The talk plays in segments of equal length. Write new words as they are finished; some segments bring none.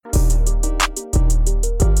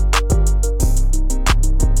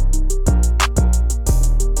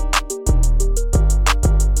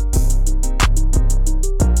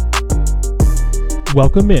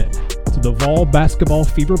Welcome in to the Vol Basketball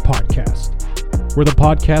Fever Podcast. We're the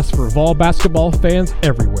podcast for Vol basketball fans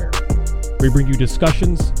everywhere. We bring you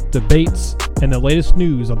discussions, debates, and the latest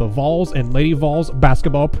news on the Vols and Lady Vols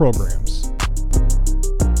basketball programs.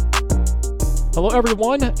 Hello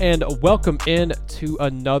everyone, and welcome in to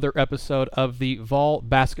another episode of the Vol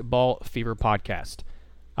Basketball Fever Podcast.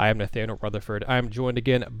 I am Nathanael Rutherford. I am joined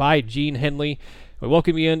again by Gene Henley. We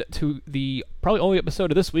welcome you in to the probably only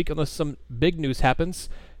episode of this week, unless some big news happens.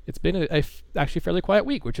 It's been a actually fairly quiet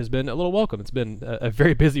week, which has been a little welcome. It's been a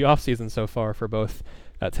very busy offseason so far for both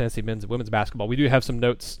Tennessee men's and women's basketball. We do have some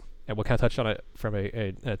notes, and we'll kind of touch on it from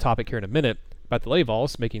a topic here in a minute, about the Lady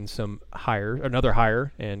Vols making another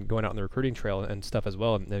hire, and going out on the recruiting trail and stuff as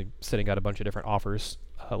well, and they're sending out a bunch of different offers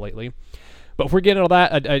lately. But if we're getting all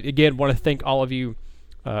that, I again want to thank all of you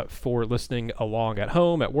for listening along at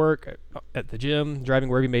home, at work, at the gym, driving,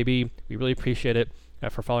 wherever you may be. We really appreciate it.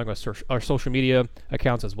 For following our social media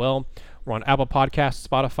accounts as well. We're on Apple Podcasts,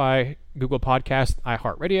 Spotify, Google Podcasts,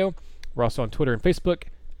 iHeartRadio. We're also on Twitter and Facebook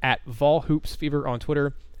at Vol Hoops Fever on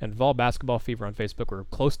Twitter and Vol Basketball Fever on Facebook. We're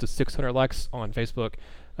close to 600 likes on Facebook,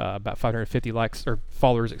 about 550 likes or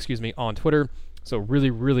followers, on Twitter. So really,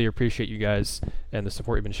 really appreciate you guys and the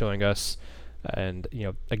support you've been showing us. And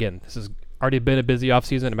again, this has already been a busy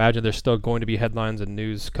offseason. Imagine there's still going to be headlines and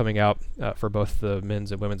news coming out for both the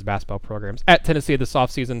men's and women's basketball programs at Tennessee this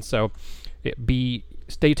offseason. So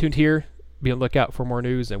stay tuned here. Be on the lookout for more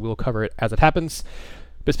news, and we'll cover it as it happens.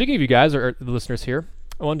 But speaking of you guys, or the listeners here,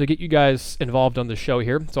 I wanted to get you guys involved on the show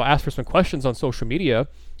here. So I asked for some questions on social media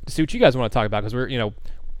to see what you guys want to talk about, because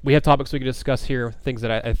we have topics we can discuss here, things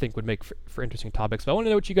that I think would make for interesting topics. But I want to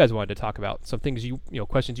know what you guys wanted to talk about. Some things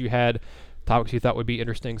questions you had, topics you thought would be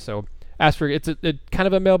interesting. So it's a kind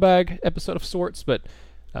of a mailbag episode of sorts, but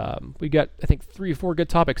we got, I think, 3 or 4 good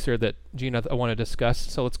topics here that Gene I want to discuss.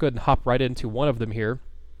 So let's go ahead and hop right into one of them here.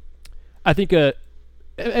 I think an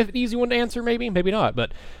easy one to answer, maybe not,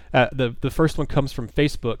 but the first one comes from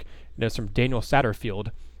Facebook, and it's from Daniel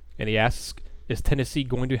Satterfield, and he asks, is Tennessee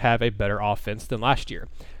going to have a better offense than last year?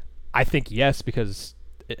 I think yes, because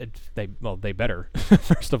they better,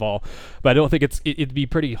 first of all, but I don't think it'd be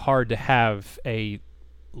pretty hard to have a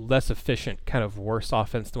less efficient, kind of worse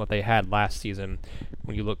offense than what they had last season.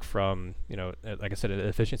 When you look from, like I said, an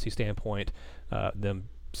efficiency standpoint, them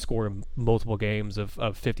scoring multiple games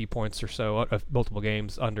of 50 points or so, multiple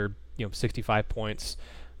games under 65 points,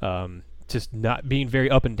 just not being very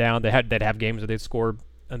up and down. They'd have games where they'd score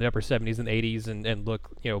in the upper 70s and 80s and look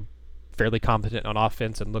fairly competent on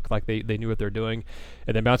offense and look like they knew what they're doing,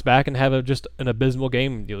 and then bounce back and have just an abysmal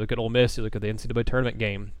game. You look at Ole Miss, you look at the NCAA tournament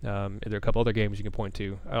game, and there are a couple other games you can point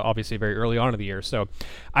to, obviously very early on in the year. So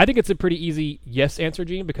I think it's a pretty easy yes answer,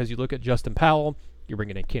 Gene, because you look at Justin Powell, you're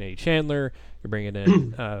bringing in Kennedy Chandler, you're bringing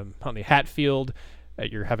in Huntley Hatfield,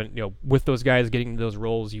 you're having, with those guys getting those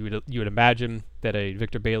roles, you would imagine that a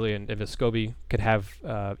Victor Bailey and Vescovi could have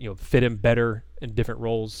fit in better in different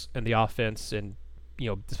roles in the offense, and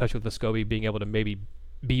especially with Vescovi being able to maybe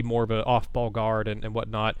be more of an off-ball guard and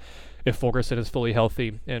whatnot. If Fulkerson is fully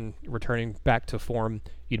healthy and returning back to form,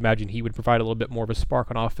 you'd imagine he would provide a little bit more of a spark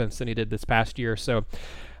on offense than he did this past year. So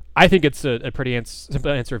I think it's a pretty simple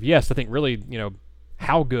answer of yes. I think really,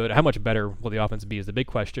 how much better will the offense be is the big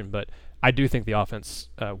question, but I do think the offense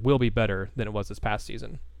will be better than it was this past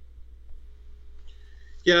season.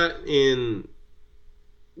 Yeah, and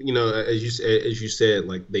as you said,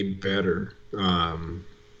 like, they better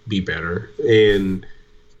be better. And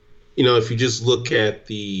if you just look at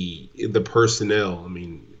the personnel, I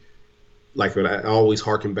mean, like, I always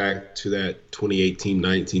harken back to that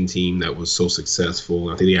 2018-19 team that was so successful.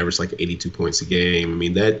 I think they averaged like 82 points a game. I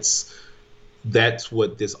mean, that's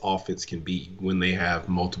what this offense can be when they have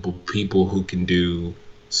multiple people who can do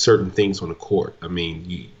certain things on the court. I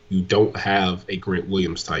mean, you don't have a Grant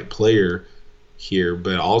Williams type player here,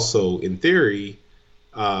 but also in theory,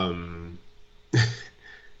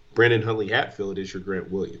 Brandon Huntley Hatfield is your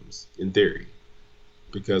Grant Williams in theory,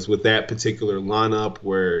 because with that particular lineup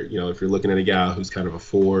where, if you're looking at a guy who's kind of a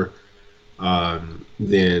 4,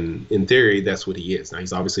 then in theory, that's what he is. Now,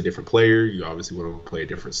 he's obviously a different player. You obviously want to play a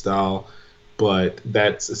different style, but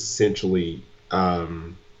that's essentially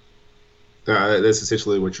what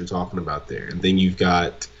you're talking about there. And then you've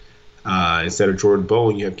got, instead of Jordan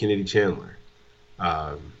Bowen, you have Kennedy Chandler.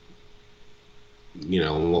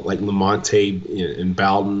 Like Lamonte and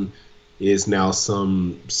Bowden is now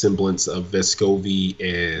some semblance of Vescovi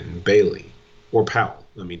and Bailey or Powell.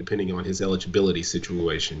 I mean, depending on his eligibility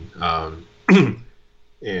situation. And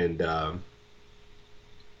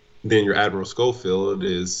then your Admiral Schofield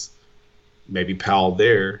is maybe Powell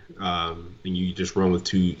there, and you just run with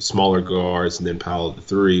two smaller guards and then Powell at the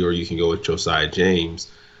three, or you can go with Josiah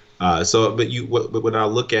James. What I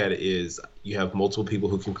look at is you have multiple people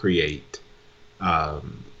who can create.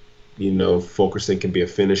 Fulkerson can be a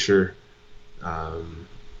finisher.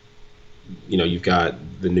 You've got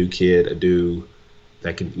the new kid, Adu,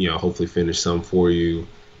 that can, hopefully finish some for you.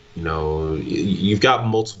 You've got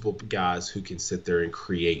multiple guys who can sit there and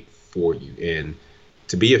create for you. And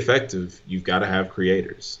to be effective, you've got to have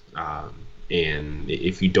creators. And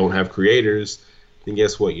if you don't have creators, then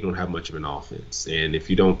guess what? You don't have much of an offense. And if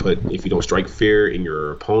you don't strike fear in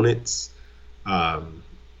your opponents,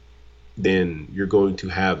 then you're going to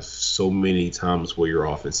have so many times where your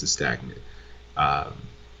offense is stagnant.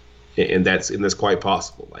 And that's quite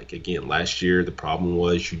possible. Like, again, last year, the problem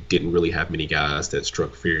was you didn't really have many guys that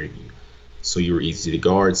struck fear in you. So you were easy to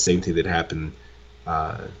guard. Same thing that happened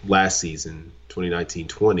last season,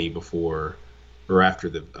 2019-20, before or after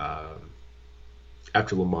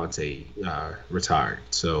Lamonte retired.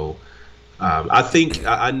 So I think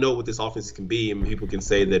I know what this offense can be, and people can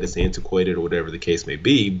say that it's antiquated or whatever the case may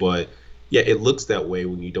be, but yeah, it looks that way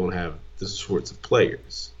when you don't have the sorts of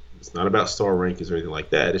players. It's not about star rankings or anything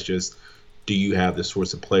like that. It's just, do you have the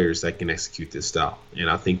sorts of players that can execute this style? And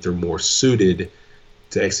I think they're more suited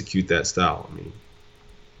to execute that style. I mean,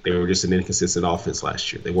 they were just an inconsistent offense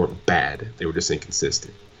last year. They weren't bad. They were just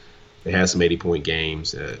inconsistent. They had some 80-point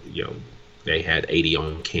games. They had 80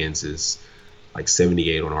 on Kansas, like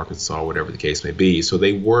 78 on Arkansas, whatever the case may be. So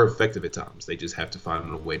they were effective at times. They just have to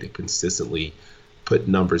find a way to consistently put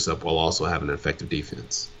numbers up while also having an effective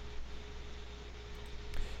defense.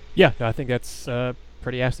 Yeah, no, I think that's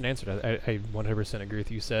pretty apt and answered. I 100% agree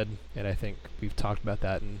with you said, and I think we've talked about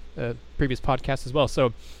that in previous podcasts as well.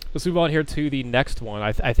 So let's move on here to the next one.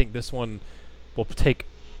 I think this one will take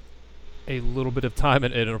a little bit of time,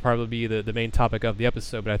 and it'll probably be the main topic of the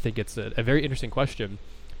episode, but I think it's a very interesting question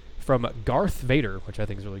from Garth Vader, which I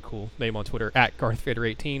think is really cool. Name on Twitter,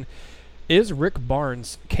 @GarthVader18. Is Rick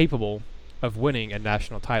Barnes capable of winning a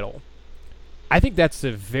national title? I think that's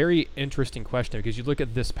a very interesting question because you look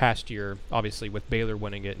at this past year, obviously, with Baylor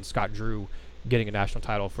winning it and Scott Drew getting a national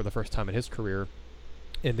title for the first time in his career.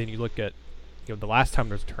 And then you look at the last time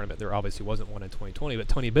there was a tournament, there obviously wasn't one in 2020, but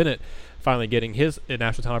Tony Bennett finally getting his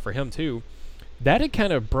national title for him too. That had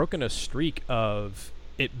kind of broken a streak of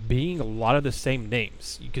it being a lot of the same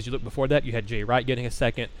names. Because you look before that, you had Jay Wright getting his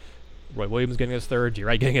second, Roy Williams getting his third, Jay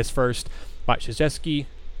Wright getting his first, Mike Krzyzewski.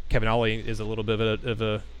 Kevin Ollie is a little bit of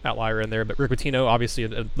a outlier in there, but Rick Pitino, obviously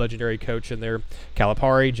a legendary coach in there.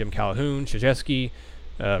 Calipari, Jim Calhoun, Krzyzewski,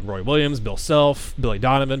 Roy Williams, Bill Self, Billy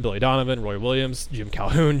Donovan, Roy Williams, Jim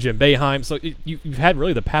Calhoun, Jim Boeheim. So you've had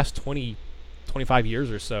really the past 20, 25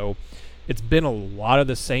 years or so, it's been a lot of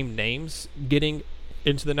the same names getting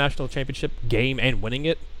into the national championship game and winning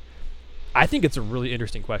it. I think it's a really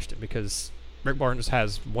interesting question because Rick Barnes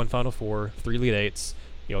has one Final Four, 3 Elite Eights.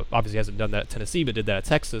 Obviously hasn't done that at Tennessee, but did that at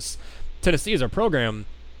Texas. Tennessee as a program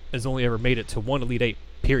has only ever made it to 1 Elite Eight,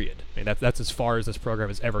 period. I mean, that's as far as this program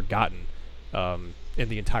has ever gotten in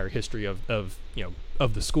the entire history of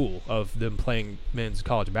the school, of them playing men's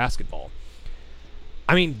college basketball.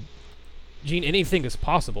 I mean, Gene, anything is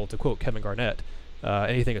possible, to quote Kevin Garnett.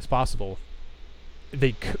 Anything is possible.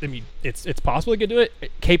 It's possible they could do it,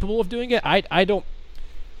 capable of doing it. I'm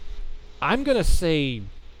going to say,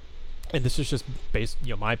 and this is just based,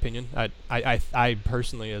 my opinion. I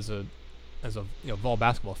personally, as a Vol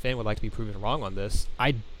basketball fan, would like to be proven wrong on this.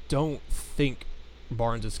 I don't think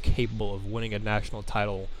Barnes is capable of winning a national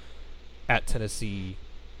title at Tennessee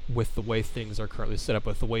with the way things are currently set up,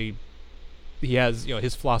 with the way he has,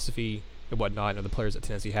 his philosophy and whatnot, and the players that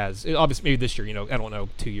Tennessee has. Obviously, maybe this year, I don't know,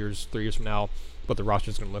 2 years, 3 years from now, what the roster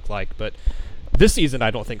is going to look like. But this season,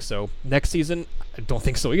 I don't think so. Next season, I don't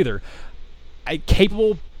think so either.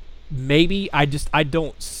 Capable. Maybe. I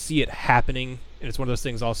don't see it happening, and it's one of those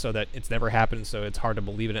things also that it's never happened, so it's hard to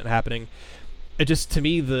believe in it happening. It just, to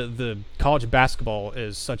me, the college basketball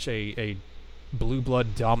is such a blue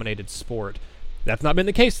blood dominated sport. That's not been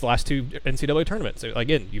the case the last 2 NCAA tournaments. So,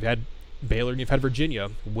 again, you've had Baylor and you've had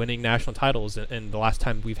Virginia winning national titles in the last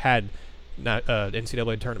time we've had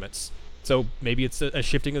NCAA tournaments. So maybe it's a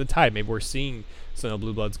shifting of the tide. Maybe we're seeing some of the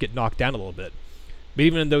blue bloods get knocked down a little bit. But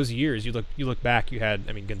even in those years, you look back, you had,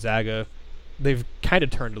 Gonzaga. They've kind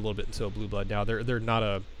of turned a little bit into a blue blood now. They're not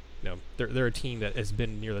a, they're a team that has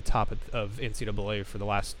been near the top of NCAA for the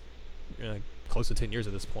last close to 10 years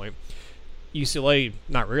at this point. UCLA,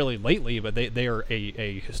 not really lately, but they are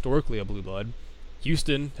a historically a blue blood.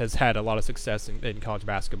 Houston has had a lot of success in college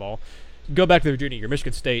basketball. Go back to the Virginia year,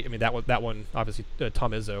 Michigan State. That one obviously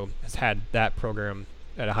Tom Izzo has had that program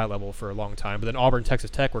at a high level for a long time. But then Auburn,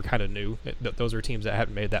 Texas Tech were kind of new. Those are teams that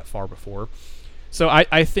haven't made that far before. So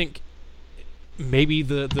I think maybe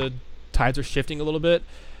the tides are shifting a little bit.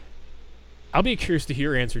 I'll be curious to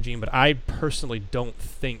hear your answer, Gene, but I personally don't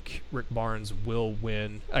think Rick Barnes will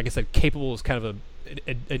win. Like I said, capable is kind of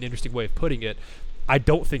an interesting way of putting it. I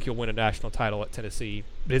don't think he'll win a national title at Tennessee.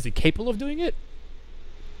 But is he capable of doing it?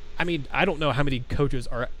 I mean, I don't know how many coaches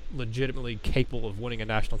are legitimately capable of winning a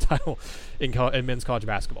national title in men's college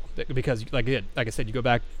basketball. Because, like I said, you go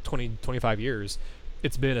back 20, 25 years,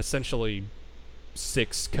 it's been essentially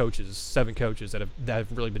 7 coaches that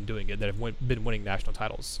have really been doing it, that have been winning national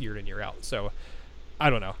titles year in, year out. So,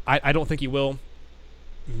 I don't know. I don't think he will.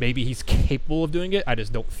 Maybe he's capable of doing it. I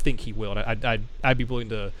just don't think he will. And I'd be willing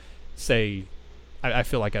to say I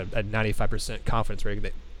feel like a 95% confidence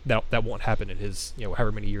rate that won't happen in his,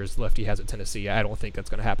 however many years left he has at Tennessee. I don't think that's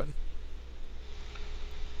going to happen.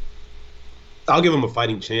 I'll give him a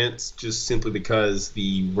fighting chance just simply because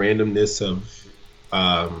the randomness of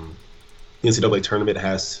NCAA tournament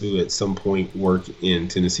has to at some point work in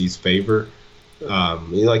Tennessee's favor.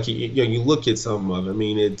 Like you look at some of it, I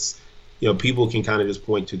mean, it's people can kind of just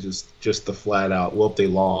point to just the flat out, well, they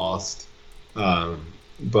lost.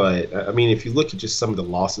 But I mean, if you look at just some of the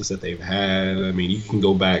losses that they've had, I mean, you can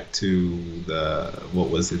go back to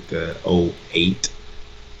the 08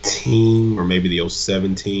 team or maybe the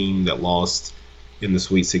 07 team that lost in the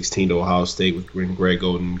Sweet 16 to Ohio State with Greg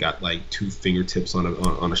Oden got like 2 fingertips on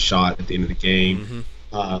a shot at the end of the game.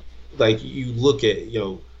 Mm-hmm. Like you look at,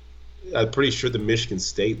 I'm pretty sure the Michigan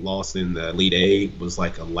State loss in the Elite Eight was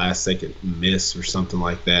like a last second miss or something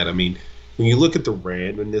like that. I mean, when you look at the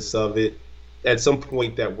randomness of it, at some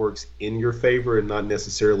point that works in your favor and not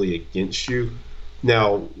necessarily against you.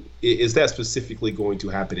 Now, is that specifically going to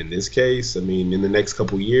happen in this case? I mean, in the next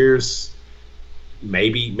couple of years,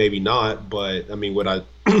 maybe not. But I mean, what I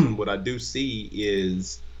do see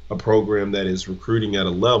is a program that is recruiting at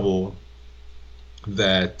a level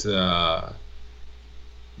that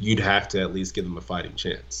you'd have to at least give them a fighting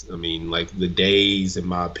chance. I mean, like the days, in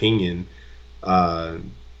my opinion,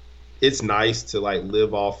 it's nice to like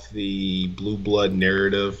live off the blue blood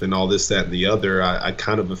narrative and all this, that, and the other. I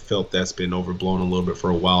kind of have felt that's been overblown a little bit for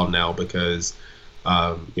a while now because,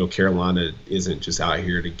 Carolina isn't just out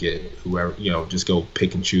here to get whoever, just go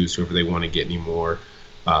pick and choose whoever they want to get anymore.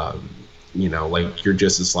 Like you're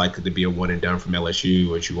just as likely to be a one and done from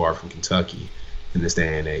LSU as you are from Kentucky in this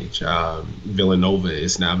day and age.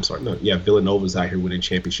 Villanova's out here winning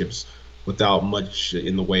championships without much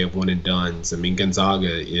in the way of one and dones. I mean,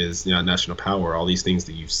 Gonzaga is national power, all these things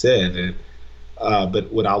that you've said. And,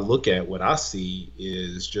 but what I see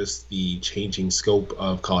is just the changing scope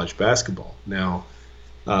of college basketball. Now,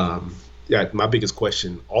 my biggest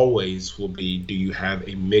question always will be, do you have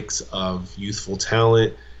a mix of youthful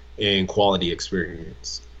talent and quality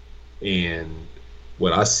experience? And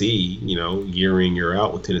what I see, year in, year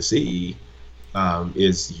out with Tennessee,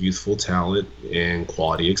 is youthful talent and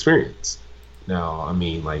quality experience. Now, I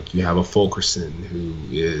mean, like you have a Fulkerson who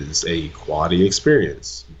is a quality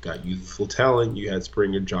experience. You've got youthful talent. You had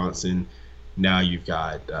Springer Johnson. Now you've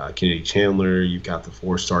got Kennedy Chandler. You've got the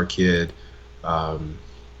 4-star kid, the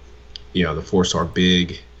 4-star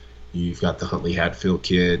big. You've got the Huntley Hatfield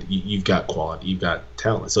kid. You've got quality. You've got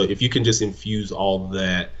talent. So if you can just infuse all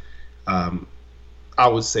that, I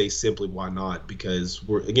would say simply why not? Because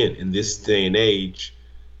we're, again, in this day and age,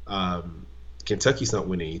 Kentucky's not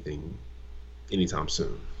winning anything anytime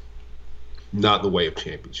soon. Not in the way of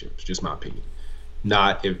championships, just my opinion.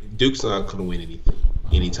 Not if Duke's not going to win anything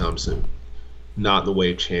anytime soon. Not in the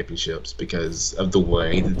way of championships because of the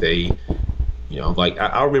way that they,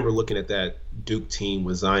 I remember looking at that Duke team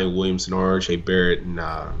with Zion Williamson, R.J. Barrett, and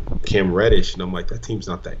Cam Reddish, and I'm like, that team's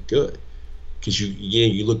not that good. Because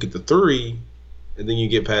you look at the three, and then you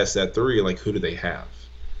get past that three, like, who do they have?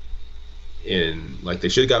 And, like, they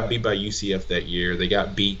should have got beat by UCF that year. They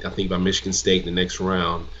got beat, I think, by Michigan State in the next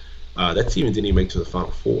round. That team didn't even make it to the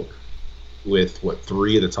Final Four with,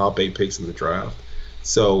 3 of the top 8 picks in the draft.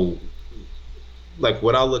 So, like,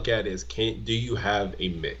 what I look at is, do you have a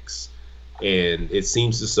mix? And it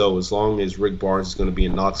seems as though as long as Rick Barnes is going to be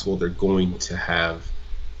in Knoxville, they're going to have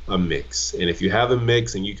a mix. And if you have a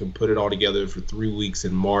mix and you can put it all together for 3 weeks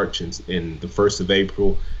in March and the 1st of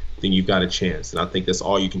April, then you've got a chance. And I think that's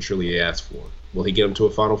all you can truly ask for. Will he get them to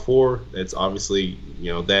a Final Four? That's obviously,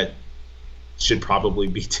 that should probably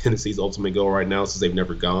be Tennessee's ultimate goal right now since they've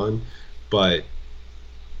never gone. But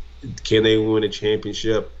can they win a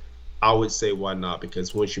championship? I would say why not?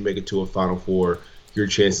 Because once you make it to a Final Four, your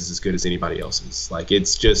chance is as good as anybody else's. Like,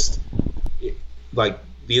 it's just like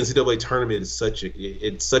the NCAA tournament is such a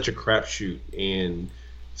crapshoot, and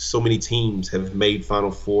so many teams have made Final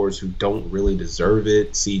Fours who don't really deserve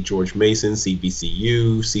it. See George Mason, see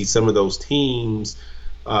VCU, see some of those teams.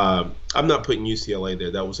 I'm not putting UCLA there.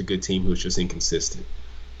 That was a good team who was just inconsistent.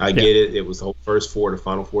 I get it. It was the whole first four to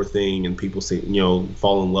Final Four thing, and people say,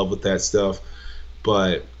 fall in love with that stuff.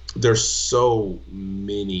 But there's so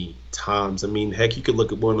many times. I mean, heck, you could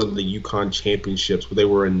look at one of the UConn championships where they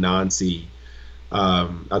were a non-seed.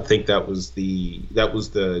 I think that was the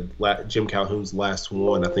Jim Calhoun's last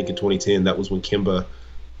one. I think in 2010, that was when Kemba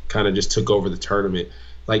kind of just took over the tournament.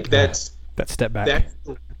 Like that step back.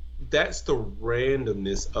 That's the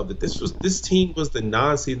randomness of it. This team was the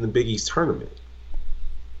non-seed in the Big East tournament,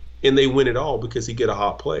 and they win it all because he get a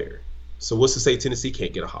hot player. So what's to say Tennessee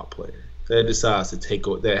can't get a hot player that decides to take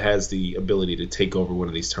over, that has the ability to take over one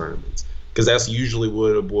of these tournaments? Because that's usually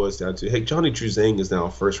what it boils down to. Hey, Johnny Juzang is now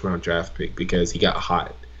a first-round draft pick because he got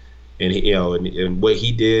hot, and and what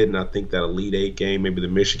he did, and I think that Elite Eight game, maybe the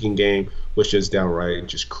Michigan game, was just downright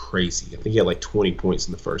just crazy. I think he had like 20 points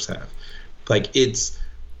in the first half. Like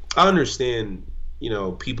I understand,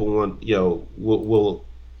 people want, will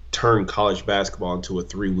turn college basketball into a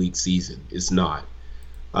 3-week season. It's not.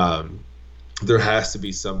 There has to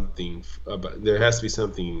be something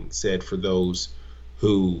said for those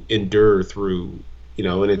who endure through,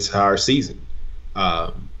 an entire season,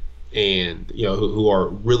 and who are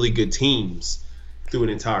really good teams through an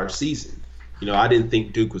entire season. I didn't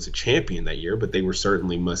think Duke was a champion that year, but they were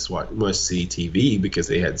certainly must-see TV because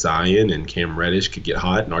they had Zion and Cam Reddish could get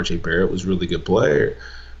hot, and R.J. Barrett was a really good player.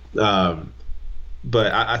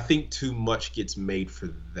 But I think too much gets made for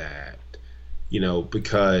that,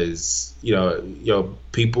 because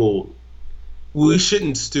people. We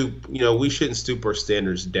shouldn't stoop our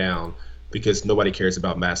standards down because nobody cares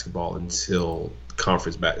about basketball until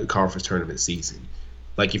conference tournament season.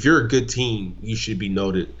 Like, if you're a good team, you should be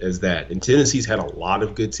noted as that. And Tennessee's had a lot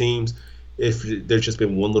of good teams. If there's just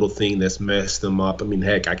been one little thing that's messed them up, I mean,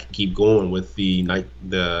 heck, I could keep going with the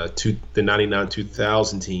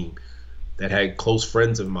 99-2000 team that had close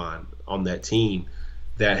friends of mine on that team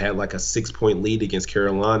that had like a 6-point lead against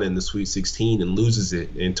Carolina in the Sweet 16 and loses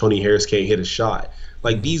it, and Tony Harris can't hit a shot.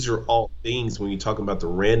 Like, these are all things when you're talking about the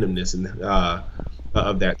randomness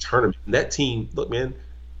of that tournament. And that team, look, man,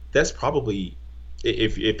 that's probably,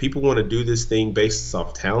 if people want to do this thing based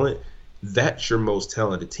off talent, that's your most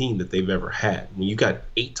talented team that they've ever had. When you got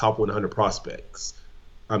 8 top 100 prospects,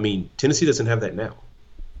 I mean, Tennessee doesn't have that now.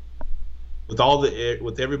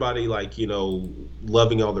 With everybody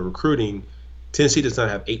loving all the recruiting, Tennessee does not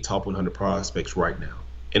have 8 top 100 prospects right now.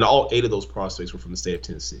 And all 8 of those prospects were from the state of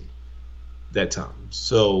Tennessee that time.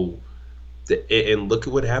 So, and look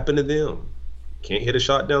at what happened to them. Can't hit a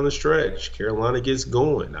shot down the stretch. Carolina gets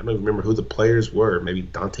going. I don't even remember who the players were. Maybe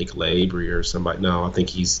Dante Calabria or somebody. No, I think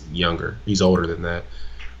he's younger. He's older than that.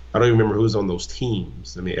 I don't even remember who was on those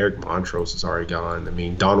teams. I mean, Eric Montrose is already gone. I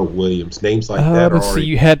mean, Donald Williams. Names like that are let's already... see.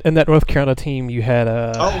 You had, in that North Carolina team, you had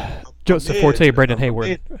Joseph Forte, Brendan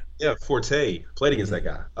Haywood. Yeah, Forte. Played against that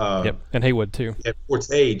guy. Yep, and Haywood, too. Yeah,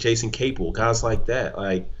 Forte, Jason Capel, guys like that.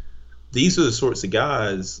 Like, these are the sorts of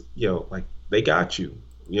guys, they got you,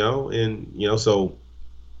 so,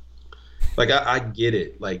 like, I get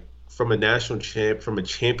it. Like, from a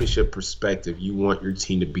championship perspective, you want your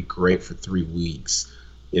team to be great for 3 weeks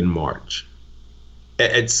in March.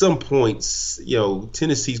 At some points,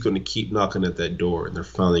 Tennessee's going to keep knocking at that door, and they're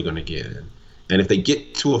finally going to get in. And if they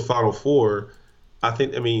get to a Final Four,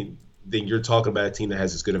 then you're talking about a team that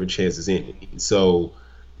has as good of a chance as any. So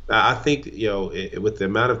I think, with the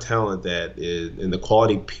amount of talent that is, and the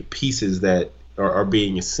quality pieces that are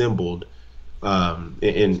being assembled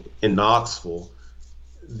in Knoxville,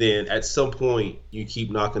 then at some point you keep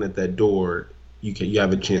knocking at that door, you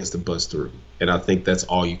have a chance to bust through. And I think that's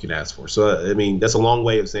all you can ask for. So, that's a long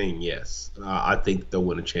way of saying yes. I think they'll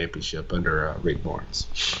win a championship under Rick Barnes.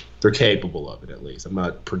 They're capable of it, at least. I'm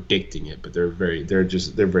not predicting it, but they're very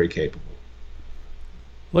capable.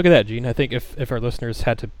 Look at that, Gene. I think if our listeners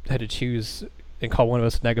had to choose and call one of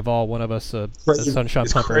us Negavol, one of us a Sunshine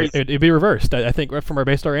Pumper, it'd be reversed. I think from our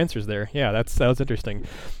based our answers there. Yeah, that was interesting.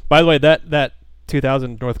 By the way, that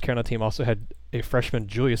 2000 North Carolina team also had a freshman,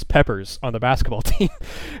 Julius Peppers, on the basketball team.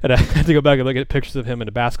 And I had to go back and look at pictures of him in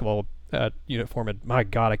a basketball uniform. And my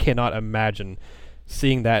God, I cannot imagine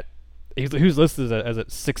seeing that. Who's listed as a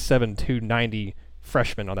 6'7", 290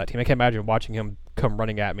 freshman on that team. I can't imagine watching him come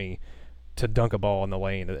running at me to dunk a ball in the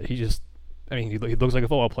lane. He looks like a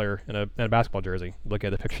football player in a basketball jersey. Look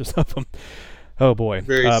at the pictures of him. Oh, boy.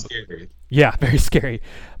 Very scary. Yeah, very scary.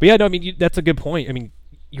 But, yeah, no, that's a good point.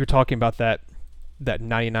 You're talking about that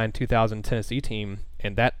 99-2000 Tennessee team,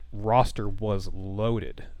 and that roster was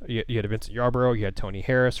loaded. You had Vincent Yarborough, you had Tony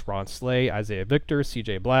Harris, Ron Slay, Isaiah Victor,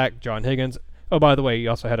 C.J. Black, John Higgins. Oh, by the way, you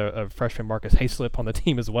also had a freshman Marcus Hayslip on the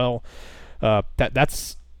team as well.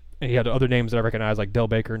 That's and he had other names that I recognize like Del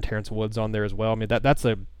Baker and Terrence Woods on there as well. I mean that's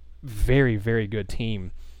a very, very good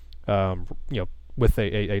team. With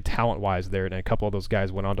a talent-wise there, and a couple of those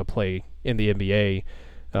guys went on to play in the NBA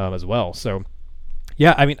as well. So,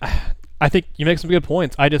 yeah, I mean, I think you make some good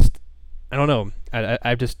points. I don't know.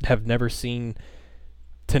 I just have never seen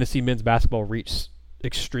Tennessee men's basketball reach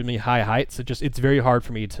extremely high heights. It's very hard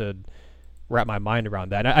for me to wrap my mind around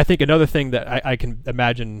that. And I think another thing that I can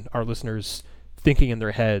imagine our listeners thinking in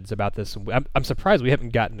their heads about this, I'm surprised we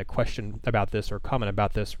haven't gotten a question about this or comment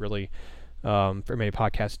about this really for many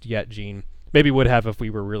podcasts yet, Gene. Maybe would have if we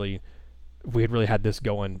had really had this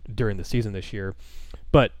going during the season this year.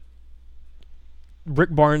 But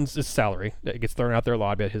Rick Barnes' salary, it gets thrown out there a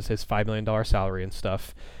lot about his $5 million salary and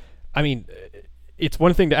stuff. I mean, it's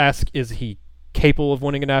one thing to ask, is he capable of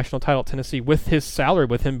winning a national title at Tennessee with his salary,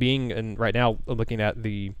 with him being, and right now looking at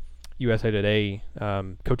the USA Today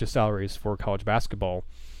coaches' salaries for college basketball,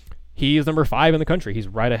 he is number 5 in the country. He's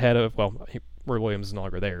right ahead of, Roy Williams is no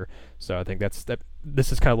longer there. So I think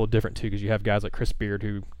this is kind of a little different too, because you have guys like Chris Beard,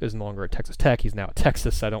 who is no longer at Texas Tech. He's now at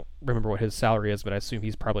Texas. I don't remember what his salary is, but I assume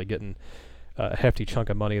he's probably getting a hefty chunk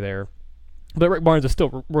of money there. But Rick Barnes is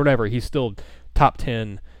still, whatever, he's still top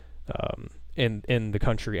 10 in the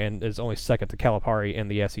country, and is only second to Calipari in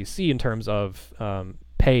the SEC in terms of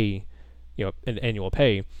pay, an annual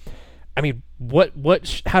pay. I mean,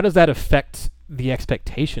 how does that affect the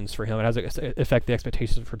expectations for him, and how does it affect the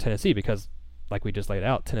expectations for Tennessee? Because, like we just laid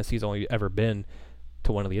out, Tennessee's only ever been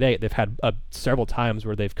to one Elite Eight. They've had several times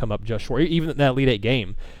where they've come up just short. Even in that Elite Eight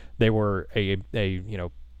game, they were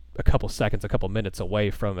a couple seconds, a couple minutes away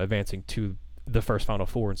from advancing to the first Final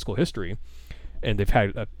Four in school history. And they've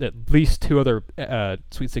had at least 2 other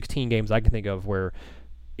Sweet 16 games I can think of where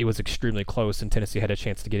it was extremely close and Tennessee had a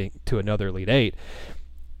chance to get to another Elite Eight.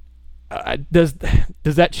 Does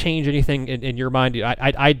that change anything in your mind?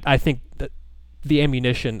 I think that the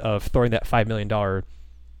ammunition of throwing that $5 million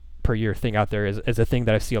per year thing out there is a thing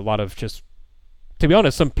that I see a lot of. Just to be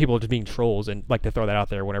honest, some people are just being trolls and like to throw that out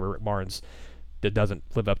there whenever Rick Barnes doesn't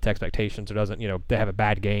live up to expectations or doesn't, they have a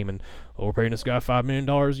bad game, and we're paying this guy $5 million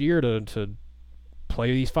a year to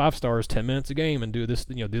play these 5 stars 10 minutes a game and do this,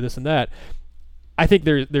 do this and that. I think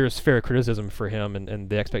there's fair criticism for him and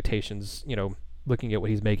the expectations, looking at what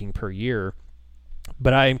he's making per year.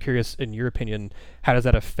 But I am curious, in your opinion, how does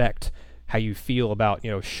that affect how you feel about,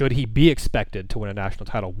 should he be expected to win a national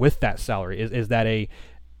title with that salary? Is that a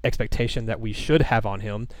expectation that we should have on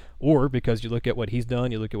him? Or because you look at what he's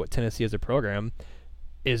done, you look at what Tennessee as a program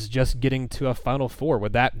is just getting to a Final Four,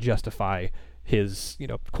 would that justify his,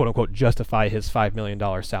 quote unquote, justify his $5 million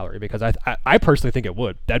salary? Because I personally think it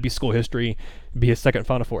would. That'd be school history, be his second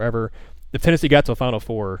Final Four ever. If Tennessee got to a Final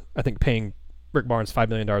Four, I think paying Rick Barnes $5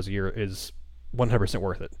 million a year is 100%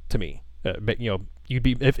 worth it to me. But you'd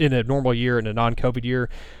be, if in a normal year, in a non-COVID year,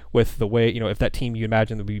 with the way, if that team you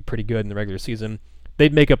imagine would be pretty good in the regular season,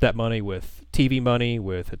 they'd make up that money with TV money,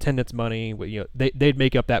 with attendance money. They'd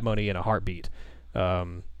make up that money in a heartbeat.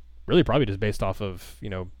 Really, probably just based off of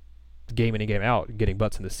game in and game out, getting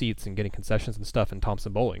butts in the seats and getting concessions and stuff in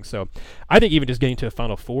Thompson Bowling. So I think even just getting to a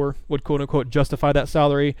Final Four would quote unquote justify that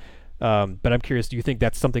salary. But I'm curious, do you think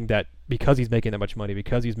that's something that, because he's making that much money,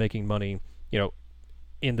 because he's making money,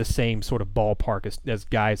 in the same sort of ballpark as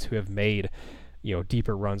guys who have made,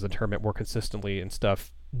 deeper runs in the tournament more consistently and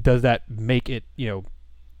stuff, does that make it,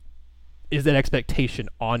 is that expectation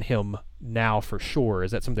on him now for sure?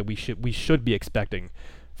 Is that something we should be expecting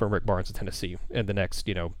from Rick Barnes in Tennessee in the next,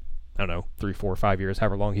 I don't know, 3, 4, 5 years,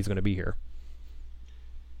 however long he's going to be here?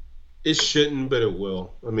 It shouldn't, but it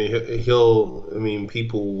will. I mean,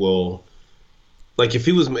 people will. Like, if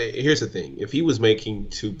he was, here's the thing: if he was making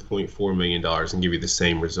 $2.4 million and give you the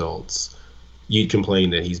same results, you'd complain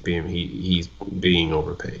that he's being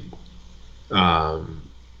overpaid.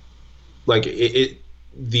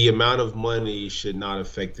 The amount of money should not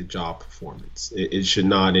affect the job performance. It should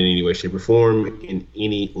not in any way, shape, or form in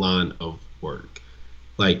any line of work.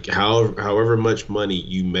 Like, however much money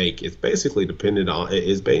you make, it's basically dependent on,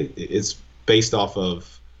 it's based off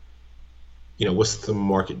of, what's the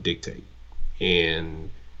market dictate.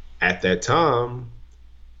 And at that time,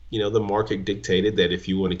 the market dictated that if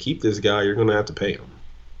you want to keep this guy, you're going to have to pay him.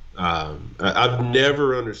 I've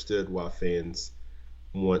never understood why fans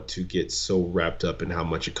want to get so wrapped up in how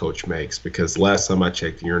much a coach makes, because last time I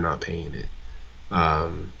checked, you're not paying it.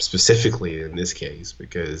 Specifically in this case,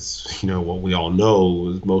 because what we all know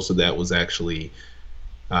is most of that was actually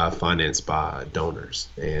financed by donors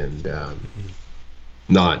and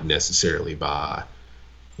not necessarily by,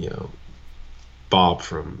 you know, Bob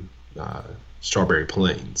from Strawberry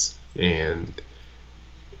Plains. And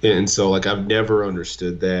so like I've never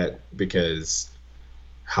understood that, because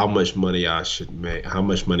how much money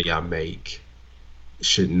I make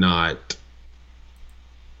should not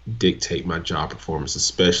dictate my job performance,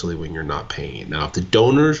 especially when you're not paying. Now, if the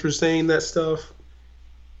donors were saying that stuff,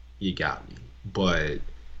 you got me. But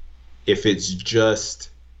if it's just,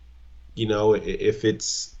 if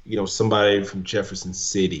it's, somebody from Jefferson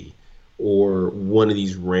City or one of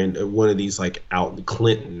these like out in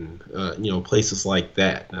Clinton, places like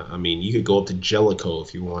that. I mean, you could go up to Jellicoe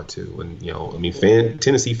if you want to, and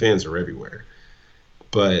Tennessee fans are everywhere.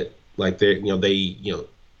 But like I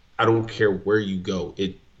don't care where you go,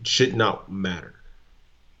 it should not matter.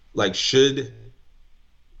 Like, should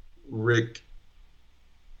Rick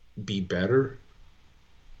be better?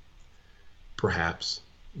 Perhaps,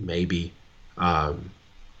 maybe.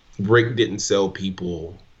 Rick didn't sell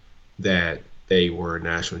people that they were a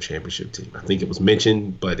national championship team. I think it was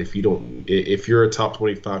mentioned, but if you're a top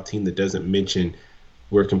 25 team that doesn't mention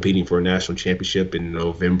we're competing for a national championship in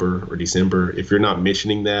November or December, if you're not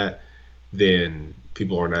mentioning that, then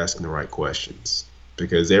people aren't asking the right questions,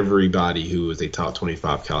 because everybody who is a top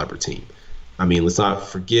 25 caliber team, I mean, let's not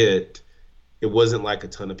forget, it wasn't like a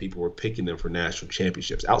ton of people were picking them for national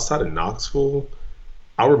championships. Outside of Knoxville,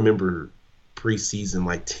 I remember preseason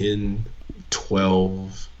like 10,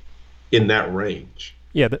 12, in that range.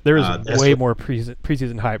 Yeah, there was way more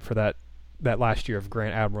preseason hype for that last year of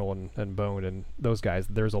Grant Admiral and Bone and those guys.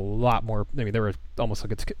 There's a lot more. I mean, they were almost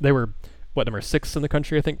like they were what, number 6 in the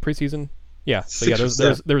country, I think, preseason. Yeah, so yeah,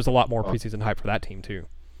 there's a lot more preseason hype for that team too.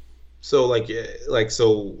 So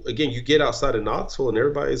so again, you get outside of Knoxville and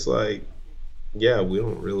everybody's like, yeah, we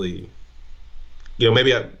don't really,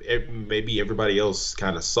 maybe everybody else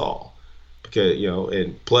kind of saw, because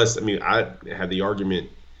and plus, I mean, I had the argument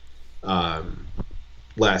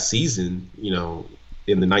last season,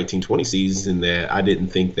 in the 1920 season, that I didn't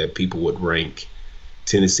think that people would rank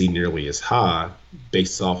Tennessee nearly as high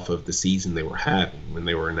based off of the season they were having. When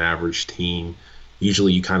they were an average team,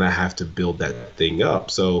 usually you kind of have to build that thing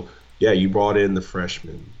up. So yeah, you brought in the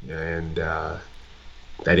freshmen, and that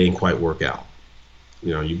didn't quite work out.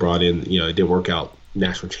 You brought in, it didn't work out.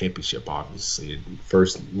 National championship, obviously,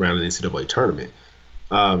 first round of the NCAA tournament.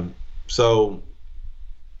 So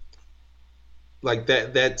like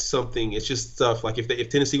that's something. It's just stuff like if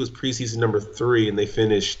Tennessee was preseason number 3 and they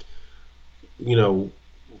finished,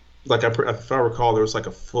 like if I recall, there was like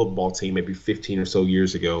a football team maybe 15 or so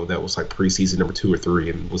years ago that was like preseason number 2 or 3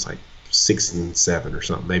 and was like 6 and 7 or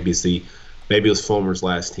something. Maybe it was Fulmer's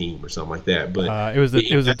last team or something like that. But it was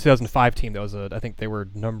a 2005 team that was I think they were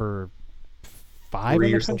number 5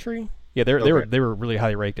 in the country. Yeah, they were really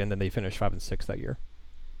highly ranked, and then they finished 5 and 6 that year.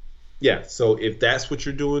 Yeah, so if that's what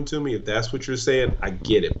you're doing to me, if that's what you're saying, I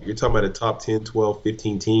get it. You're talking about a top 10, 12,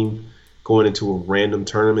 15 team going into a random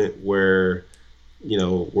tournament where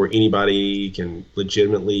anybody can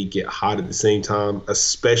legitimately get hot at the same time,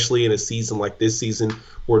 especially in a season like this season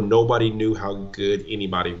where nobody knew how good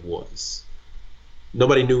anybody was.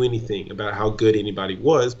 Nobody knew anything about how good anybody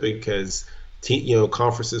was, because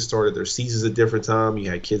conferences started their seasons at different time. You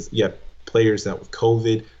had players that with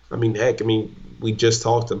COVID. I mean, we just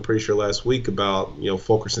talked, I'm pretty sure last week, about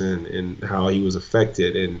Fulkerson and how he was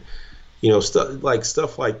affected, and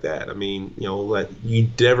stuff like that. I mean, you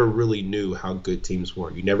never really knew how good teams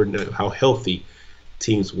were. You never knew how healthy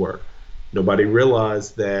teams were. Nobody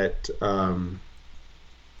realized that.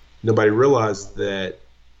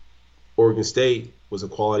 Oregon State was a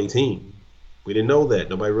quality team. We didn't know that.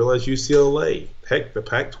 Nobody realized UCLA. Heck, the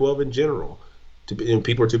Pac-12 in general.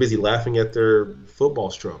 People are too busy laughing at their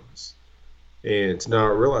football struggles. And to now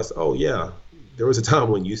realize, oh yeah, there was a time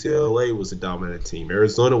when UCLA was a dominant team.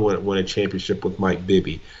 Arizona won a championship with Mike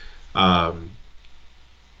Bibby. There's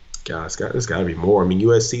got to be more. I mean,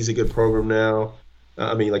 USC's a good program now.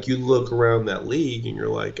 I mean, like, you look around that league and you're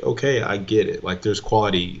like, okay, I get it. Like, there's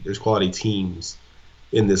quality teams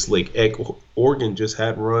in this league. Oregon just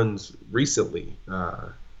had runs recently,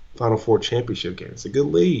 Final Four championship game. It's a good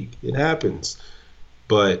league. It happens.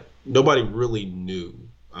 But nobody really knew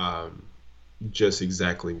just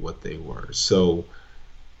exactly what they were. So,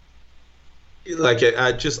 like,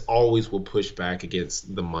 I just always will push back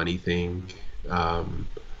against the money thing.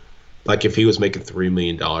 Like, if he was making $3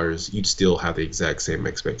 million, you'd still have the exact same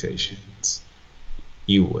expectations.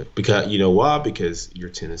 You would. Because, you know why? Because you're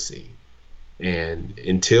Tennessee. And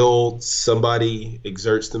until somebody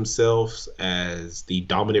exerts themselves as the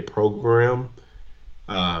dominant program,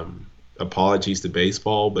 apologies to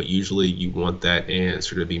baseball, but usually you want that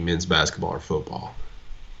answer to be men's basketball or football.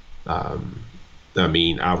 Um, I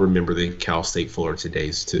mean, I remember the Cal State Florida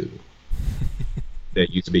days too. That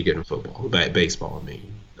used to be good in football, baseball. I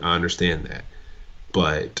mean, I understand that,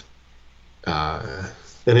 but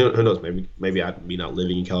and who knows? Maybe I me not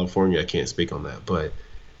living in California, I can't speak on that. But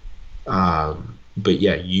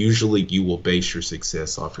yeah, usually you will base your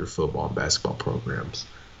success off your football and basketball programs.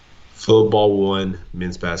 Football one,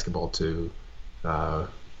 men's basketball two.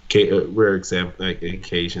 Rare example like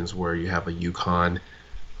occasions where you have a UConn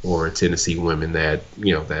or a Tennessee women that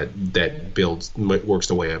that works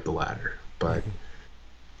the way up the ladder. But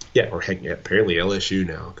yeah, or heck, yeah, apparently LSU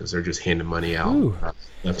now because they're just handing money out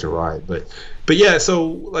left and right. But yeah, so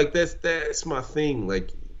like that's my thing. Like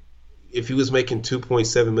if he was making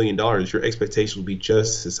 $2.7 million, your expectations would be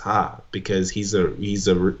just as high because he's a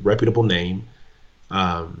reputable name.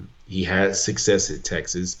 He has success at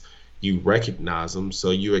Texas. You recognize him,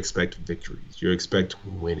 so you expect victories. You expect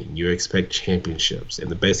winning. You expect championships. And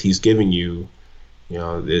the best he's giving you,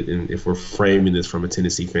 and if we're framing this from a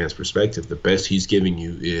Tennessee fan's perspective, the best he's giving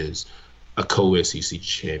you is a co-SEC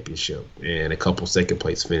championship and a couple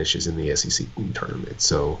second-place finishes in the SEC tournament.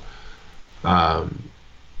 So,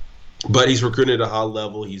 but he's recruiting at a high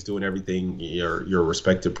level. He's doing everything. Your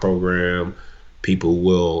respective program. People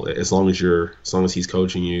will, as long as he's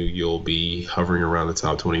coaching you, you'll be hovering around the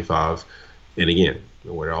top 25. And again,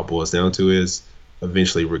 what it all boils down to is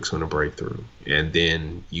eventually Rick's going to break through, and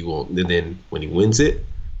then you will. And then when he wins it,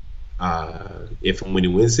 when he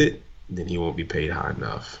wins it, then he won't be paid high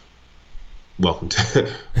enough. Welcome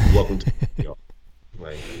to.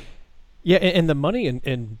 Like, yeah, and the money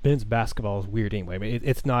in men's basketball is weird anyway. I mean,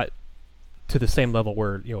 it's not to the same level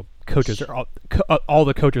where coaches are all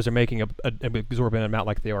the coaches are making an exorbitant amount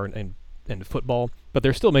like they are in football, but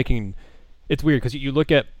they're still making. It's weird because you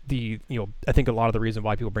look at I think a lot of the reason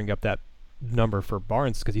why people bring up that number for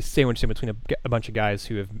Barnes because he's sandwiched in between a bunch of guys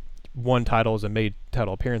who have won titles and made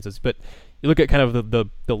title appearances. But you look at kind of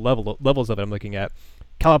the levels of it. I'm looking at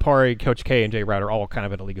Calipari, Coach K, and Jay Wright are all kind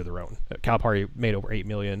of in a league of their own. Calipari made over $8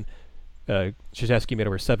 million. Krzyzewski made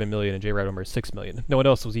over $7 million and Jay Wright over $6 million. No one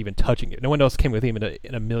else was even touching it. No one else came with him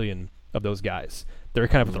in a million of those guys. They're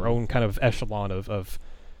kind of their own kind of echelon of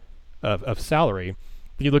salary.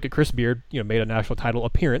 Then you look at Chris Beard, made a national title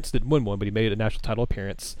appearance, didn't win one, but he made a national title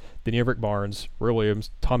appearance. Then you have Rick Barnes, Roy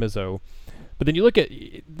Williams, Tom Izzo. But then you look at,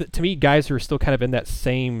 to me, guys who are still kind of in that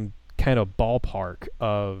same kind of ballpark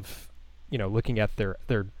of, looking at their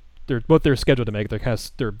what they're scheduled to make. They're kind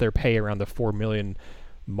of their pay around the $4 million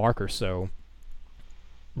mark or so.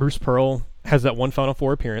 Bruce Pearl has that one Final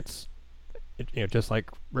Four appearance, just like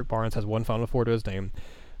Rick Barnes has one Final Four to his name.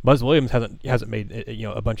 Buzz Williams hasn't made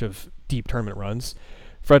a bunch of deep tournament runs.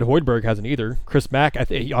 Fred Hoiberg hasn't either. Chris Mack,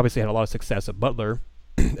 he obviously had a lot of success at Butler,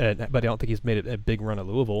 but I don't think he's made a big run at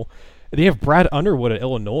Louisville. And then you have Brad Underwood at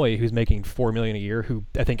Illinois, who's making $4 million a year. Who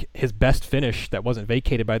I think his best finish that wasn't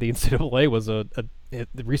vacated by the NCAA was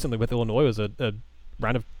recently with Illinois was a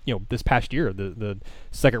round of this past year, the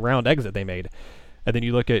second round exit they made. And then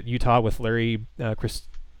you look at Utah with Larry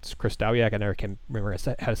Krystkowiak. I never can remember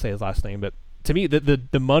how to say his last name, but to me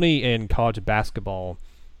the money in college basketball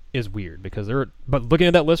is weird because but looking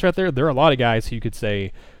at that list right there are a lot of guys who you could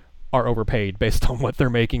say are overpaid based on what they're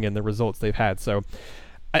making and the results they've had. So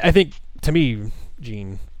I think, to me,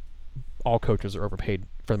 Gene, all coaches are overpaid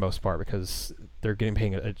for the most part because they're getting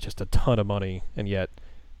paid just a ton of money, and yet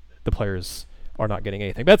the players are not getting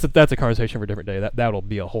anything. That's a conversation for a different day. That'll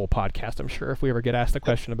be a whole podcast, I'm sure, if we ever get asked a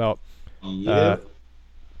question about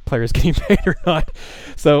players getting paid or not.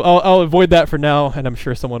 So I'll avoid that for now, and I'm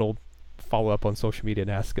sure someone will follow up on social media and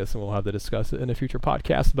ask us, and we'll have to discuss it in a future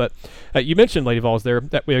podcast. But you mentioned Lady Vols there.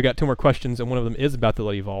 We've got two more questions, and one of them is about the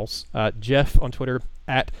Lady Vols. Jeff on Twitter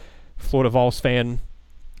at Florida Vols fan.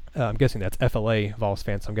 I'm guessing that's FLA Vols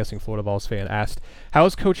fan, so I'm guessing Florida Vols fan asked, how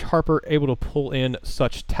is Coach Harper able to pull in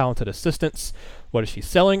such talented assistants? What is she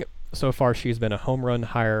selling? So far, she's been a home run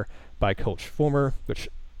hire by Coach Fulmer, which,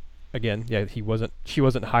 again, she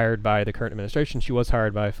wasn't hired by the current administration. She was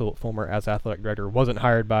hired by Philip Fulmer as athletic director. Wasn't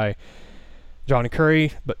hired by John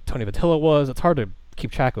Curry, but Tony Votilla was. It's hard to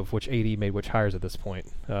keep track of which AD made which hires at this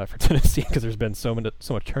point for Tennessee because there's been so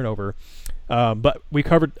much turnover. But we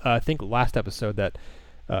covered, I think, last episode that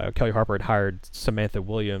Kellie Harper had hired Samantha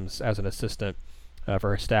Williams as an assistant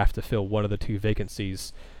for her staff to fill one of the two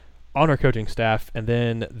vacancies on her coaching staff. And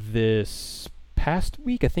then this past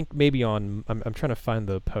week, I think maybe I'm trying to find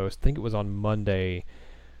the post. I think it was on Monday,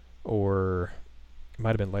 or it might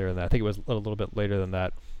have been later than that. I think it was a little bit later than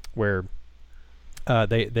that, where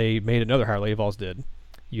they made another hire. Lady Vols did.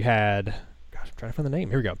 You had, I'm trying to find the name.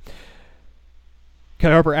 Here we go.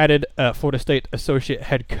 Kellie Harper added Florida State associate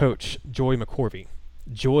head coach Joy McCorvey.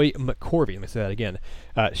 Joy McCorvey, let me say that again.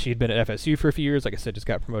 She'd been at FSU for a few years. Like I said, just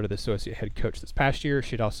got promoted to associate head coach this past year.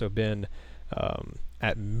 She'd also been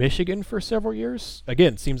at Michigan for several years.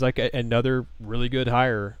 Again, seems like another really good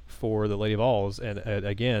hire for the Lady Vols. And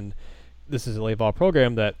again, this is a Lady Vol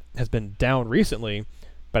program that has been down recently.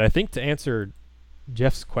 But I think to answer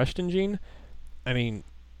Jeff's question, Gene, I mean,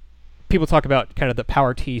 people talk about kind of the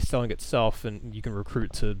power T selling itself, and you can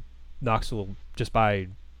recruit to Knoxville just by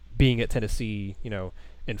being at Tennessee,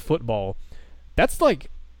 in football. That's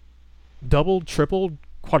like double, triple,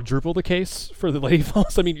 quadruple the case for the Lady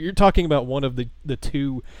Vols. I mean, you're talking about one of the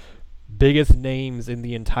two biggest names in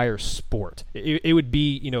the entire sport. It would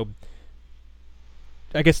be,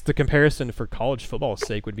 I guess the comparison for college football's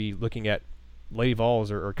sake would be looking at Lady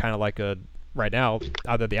Vols or kind of like right now,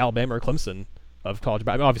 either the Alabama or Clemson of college.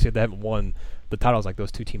 But I mean, obviously they haven't won the titles like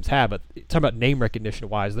those two teams have, but talking about name recognition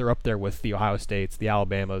wise, they're up there with the Ohio States, the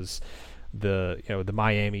Alabamas, the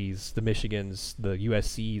Miamis, the Michigans, the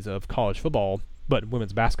USCs of college football, but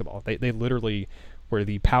women's basketball. They literally were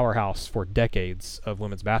the powerhouse for decades of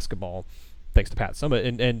women's basketball, thanks to Pat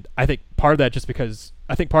Summitt. And I think part of that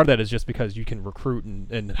is just because you can recruit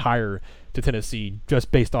and hire to Tennessee just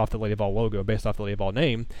based off the Lady Vol logo, based off the Lady Vol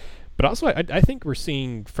name. But also I think we're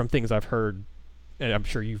seeing from things I've heard, and I'm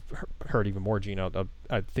sure you've heard even more, Gene.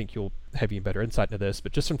 I think you'll have even better insight into this,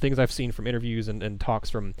 but just some things I've seen from interviews and talks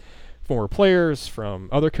from former players, from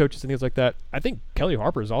other coaches and things like that. I think Kellie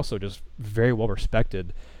Harper is also just very well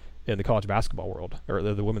respected in the college basketball world, or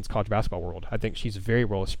the women's college basketball world. I think she's very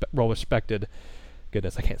well respected.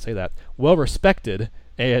 Goodness, I can't say that. Well respected,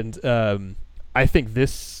 and I think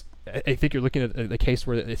you're looking at a case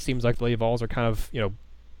where it seems like the Lady Vols are kind of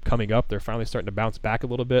coming up. They're finally starting to bounce back a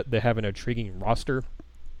little bit. They have an intriguing roster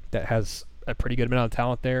that has a pretty good amount of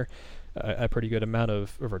talent there, a pretty good amount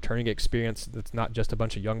of returning experience that's not just a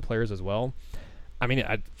bunch of young players as well. I mean,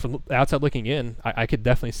 from the outside looking in, I could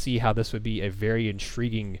definitely see how this would be a very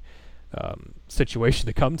intriguing situation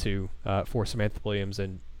to come to for Samantha Williams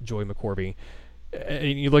and Joy McCorvey.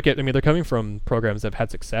 And you look at, they're coming from programs that have had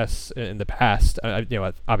success in the past.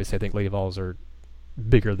 Obviously I think Lady Vols are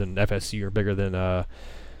bigger than FSU or bigger than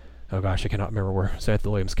oh gosh, I cannot remember where Samantha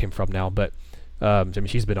Williams came from now, but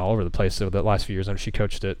she's been all over the place over the last few years. I know she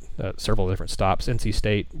coached at several different stops. NC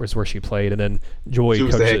State was where she played, and then Joy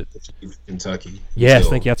coached at Kentucky. Yes,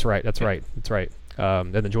 thank you. That's right.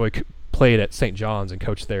 And then Joy played at St. John's and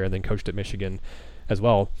coached there, and then coached at Michigan as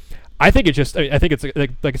well. I think it's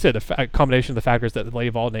like I said, a combination of the factors that the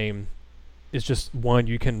Lady Vol name is just one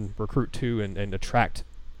you can recruit to and attract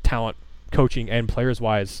talent, coaching and players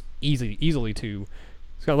wise easily to.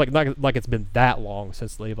 It's kind of not like it's been that long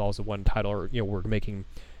since the Lady Vols have won title, or we're making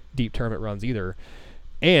deep tournament runs either.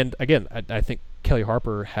 And again, I think Kellie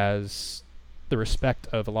Harper has the respect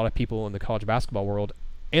of a lot of people in the college basketball world,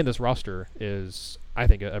 and this roster is, I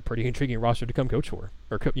think, a pretty intriguing roster to come coach for,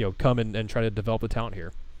 or come and try to develop the talent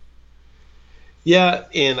here. Yeah,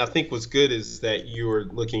 and I think what's good is that you are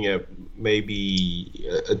looking at maybe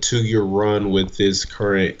a 2-year run with this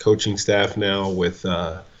current coaching staff now, with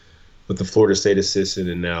the Florida State assistant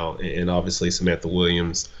and obviously Samantha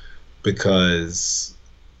Williams, because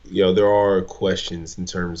there are questions in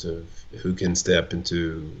terms of who can step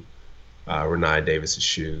into Renee Davis's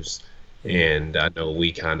shoes, and I know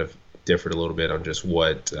we kind of differed a little bit on just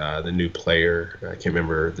what the new player, I can't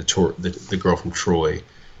remember the girl from Troy,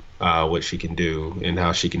 what she can do and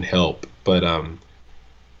how she can help, but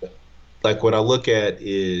like what I look at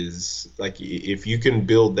is like if you can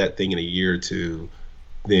build that thing in a year or two,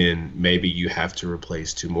 then maybe you have to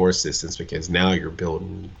replace 2 more assistants, because now you're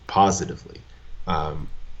building positively.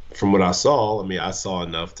 From what I saw, I saw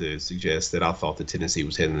enough to suggest that I thought that Tennessee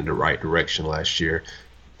was heading in the right direction last year.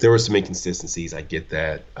 There were some inconsistencies. I get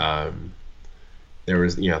that. There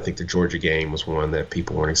was, I think the Georgia game was one that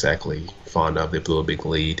people weren't exactly fond of. They blew a big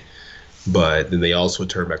lead. But then they also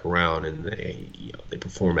turned back around and they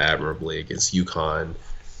performed admirably against UConn,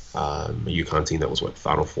 a UConn team that was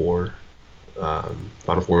Final Four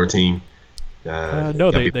team.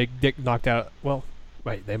 No, they get knocked out. Well,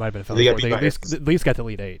 wait, they might have been Final Four. They at least got to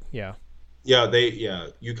Elite Eight. Yeah. Yeah,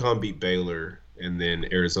 UConn beat Baylor, and then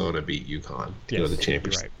Arizona beat UConn to go to the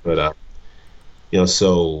championship. Right. But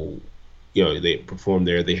so they performed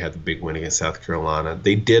there. They had the big win against South Carolina.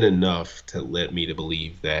 They did enough to let me to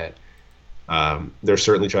believe that they're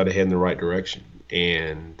certainly trying to head in the right direction.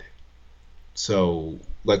 And so,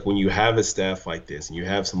 like, when you have a staff like this and you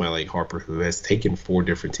have somebody like Harper who has taken 4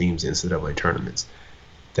 different teams in NCAA tournaments,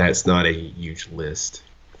 that's not a huge list,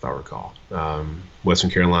 if I recall. Western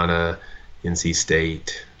Carolina, NC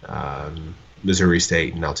State, Missouri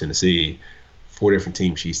State, and now Tennessee, 4 different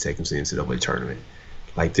teams she's taken to the NCAA tournament.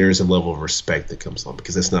 Like, there's a level of respect that comes along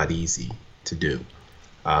because it's not easy to do.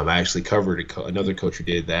 I actually covered another coach who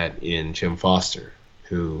did that in Jim Foster,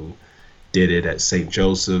 who did it at St.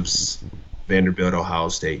 Joseph's, Vanderbilt, Ohio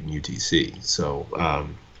State, and UTC. So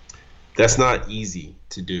that's not easy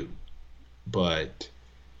to do. But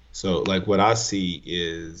so, like, what I see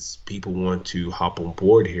is people want to hop on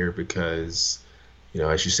board here because,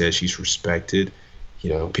 as you said, she's respected.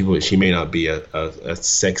 She may not be a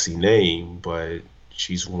sexy name, but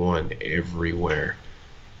she's won everywhere.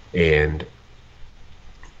 And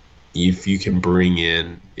if you can bring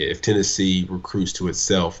in, if Tennessee recruits to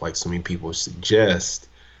itself, like so many people suggest,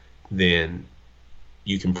 then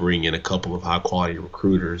you can bring in a couple of high-quality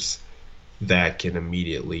recruiters that can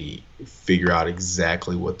immediately figure out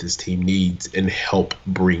exactly what this team needs and help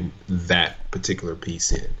bring that particular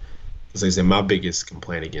piece in. As I said, my biggest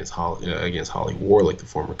complaint against Holly Warlick, the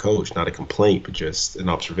former coach, not a complaint, but just an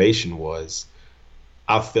observation, was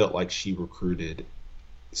I felt like she recruited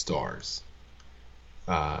stars.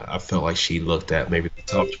 I felt like she looked at maybe the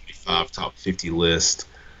top 25, top 50 list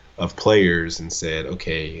of players and said,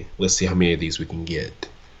 okay, let's see how many of these we can get.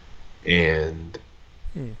 And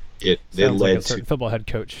it led like a certain to football head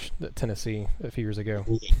coach at Tennessee a few years ago.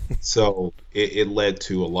 So it led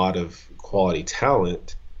to a lot of quality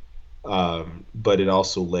talent, but it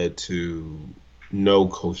also led to no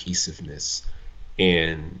cohesiveness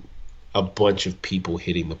and a bunch of people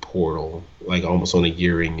hitting the portal, like almost on a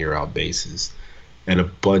year in, year out basis, and a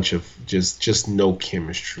bunch of just no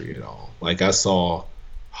chemistry at all. Like, I saw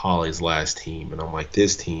Holly's last team, and I'm like,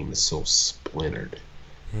 this team is so splintered.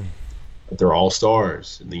 They're all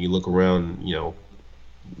stars, and then you look around,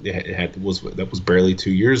 that was barely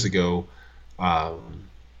 2 years ago,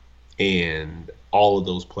 and all of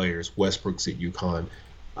those players, Westbrook's at UConn,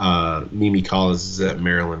 Mimi Collins is at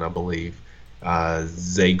Maryland, I believe,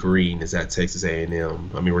 Zay Green is at Texas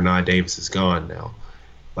A&M. I mean, Renai Davis is gone now.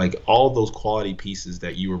 Like, all those quality pieces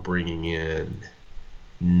that you were bringing in,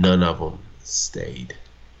 none of them stayed.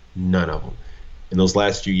 None of them. In those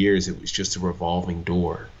last few years, it was just a revolving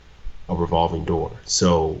door.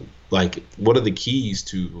 So, like, one of the keys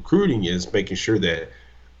to recruiting is making sure that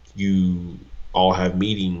you all have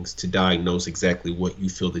meetings to diagnose exactly what you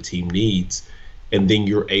feel the team needs, and then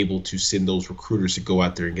you're able to send those recruiters to go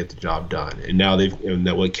out there and get the job done. And now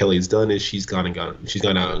what Kellie has done is she's gone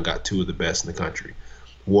out and got two of the best in the country.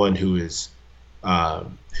 One who's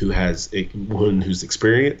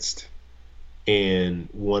experienced, and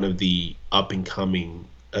one of the up and coming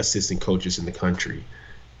assistant coaches in the country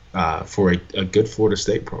for a good Florida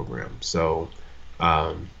State program. So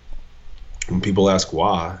when people ask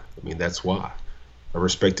why, I mean, that's why. A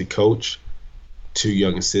respected coach, one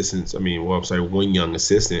young assistant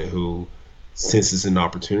who senses an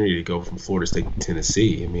opportunity to go from Florida State to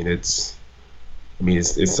Tennessee.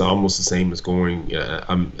 It's almost the same as going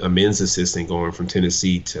a men's assistant going from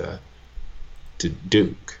Tennessee to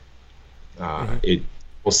Duke. It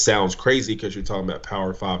sounds crazy because you're talking about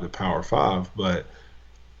Power 5 to Power 5, but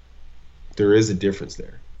there is a difference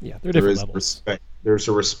there. Yeah, there are different levels. Respect. There's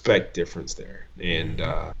a respect difference there, and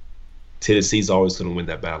Tennessee's always going to win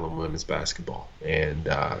that battle in women's basketball, and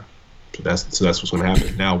so that's what's going to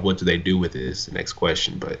happen. Now, what do they do with it is the next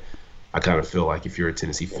question, but I kind of feel like if you're a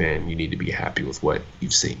Tennessee fan, you need to be happy with what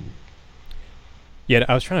you've seen. Yeah,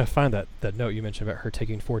 I was trying to find that note you mentioned about her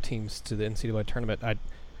taking 4 teams to the NCAA tournament.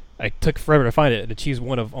 I took forever to find it, and she was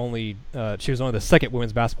only the second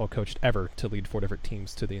women's basketball coach ever to lead 4 different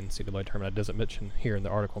teams to the NCAA tournament. It doesn't mention here in the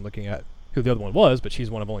article I'm looking at who the other one was, but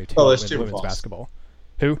she's one of only 2 women's basketball.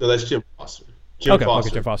 Who? No, that's Jim Foster. Jim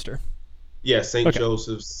Foster. Yeah, St.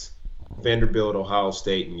 Joseph's, Vanderbilt, Ohio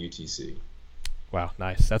State, and UTC. Wow,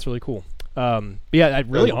 nice. That's really cool.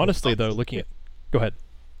 Honestly, though, looking at... Go ahead.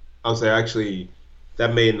 I'll say, actually,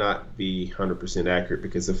 that may not be 100% accurate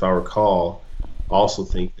because if I recall, I also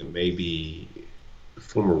think that maybe the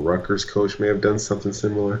former Rutgers coach may have done something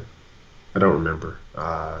similar. I don't remember.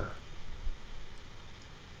 I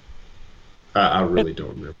really don't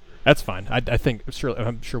remember. That's fine. I'm sure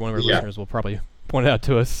one of our listeners will probably point it out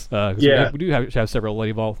to us. We do have several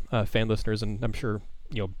Lady Vol fan listeners, and I'm sure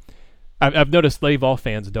I've noticed Lady Vol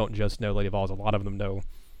fans don't just know Lady Vols. A lot of them know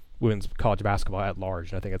women's college basketball at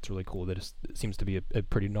large, and I think that's really cool. It seems to be a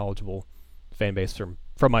pretty knowledgeable fan base from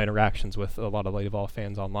my interactions with a lot of Lady Vol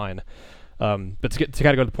fans online. But to kind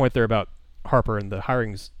of go to the point there about Harper and the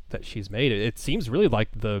hirings that she's made, it seems really like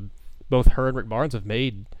both her and Rick Barnes have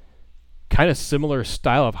made kind of similar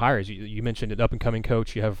style of hires. You mentioned an up-and-coming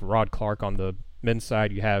coach. You have Rod Clark on the men's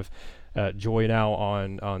side. You have Joy now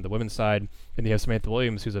on the women's side, and you have Samantha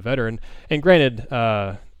Williams, who's a veteran. And granted,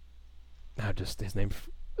 just his name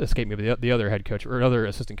escaped me, but the other head coach or another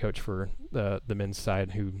assistant coach for the men's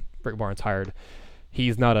side who Rick Barnes hired,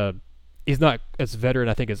 he's not as veteran,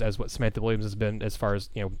 I think, as what Samantha Williams has been as far as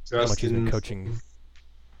how much he's been coaching.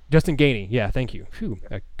 Justin Gainey, yeah, thank you. Phew,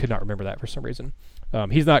 I could not remember that for some reason.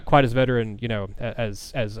 He's not quite as veteran,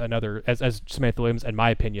 as Samantha Williams, in my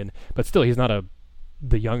opinion, but still, he's not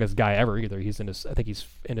the youngest guy ever either. I think he's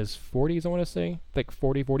in his 40s, I want to say, like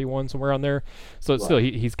 40, 41, somewhere on there. So still,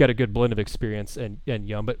 he's got a good blend of experience and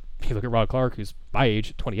young. But you look at Rod Clark, who's my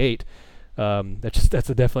age, 28. That's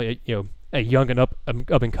definitely a young and up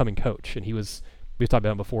and coming coach. And we've talked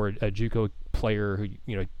about him before, a JUCO player who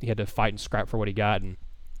he had to fight and scrap for what he got, and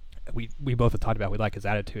we both have talked about we like his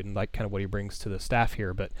attitude and like kind of what he brings to the staff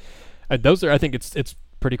here. But those are, I think it's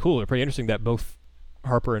pretty cool or pretty interesting that both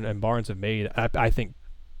Harper and Barnes have made, I think,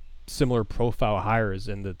 similar profile hires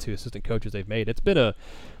in the two assistant coaches they've made. It's been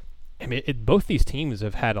both these teams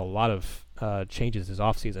have had a lot of changes this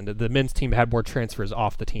offseason. The men's team had more transfers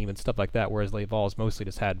off the team and stuff like that, whereas Lady Vols mostly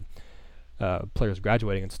just had players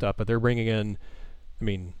graduating and stuff. But they're bringing in,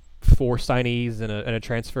 4 signees and a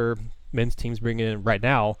transfer. Men's team's bringing in right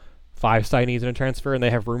now 5 signees and a transfer, and they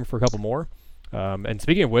have room for a couple more. And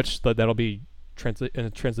speaking of which, that'll be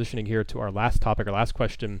transitioning here to our last topic, our last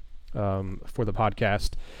question for the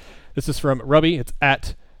podcast. This is from Rubby. It's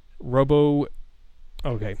at Robo.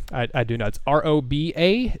 Okay, I do not. It's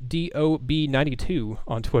ROBADOB92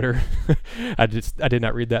 on Twitter. I did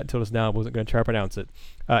not read that until just now. I wasn't going to try to pronounce it.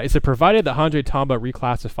 It said, provided that Handre Tamba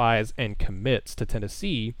reclassifies and commits to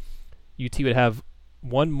Tennessee, UT would have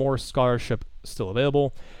one more scholarship still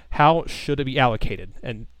available. How should it be allocated?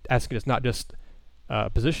 And asking us not just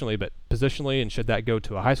positionally, but positionally, and should that go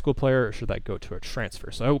to a high school player or should that go to a transfer?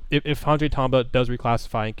 So if Handre Tamba does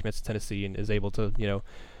reclassify and commits to Tennessee and is able to,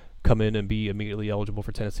 come in and be immediately eligible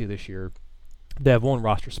for Tennessee this year, they have one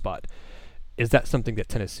roster spot. Is that something that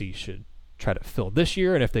Tennessee should try to fill this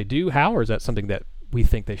year? And if they do, how? Or is that something that we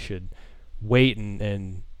think they should wait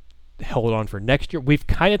and hold on for next year? We've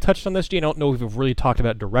kind of touched on this, Gene. I don't know if we've really talked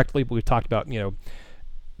about it directly, but we've talked about,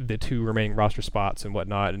 the 2 remaining roster spots and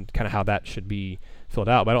whatnot and kind of how that should be filled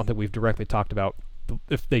out. But I don't think we've directly talked about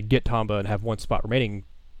if they get Tamba and have one spot remaining,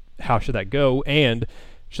 how should that go? And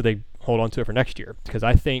should they hold on to it for next year? Because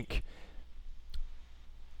I think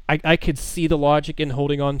I could see the logic in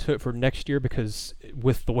holding on to it for next year, because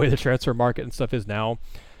with the way the transfer market and stuff is now,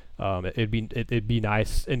 it'd be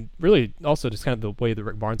nice. And really also just kind of the way that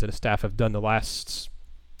Rick Barnes and his staff have done the last,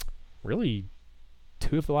 really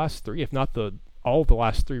 2 of the last 3, if not all of the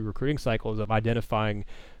last 3 recruiting cycles, of identifying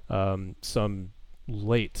some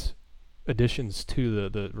late additions to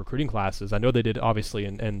the recruiting classes. I know they did obviously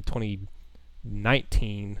in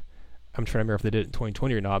 2019. I'm trying to remember if they did it in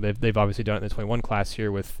 2020 or not. They've obviously done it in the 21 class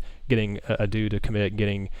here with getting Adu to commit,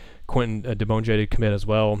 getting Quentin DeBonge to commit as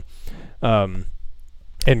well, and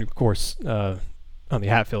of course on the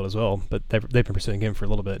Hatfield as well. But they've been pursuing him for a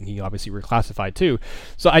little bit, and he obviously reclassified too.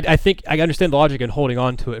 So I think I understand the logic in holding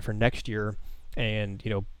on to it for next year, and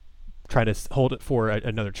try to hold it for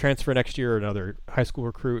another transfer next year or another high school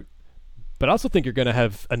recruit. But I also think you're going to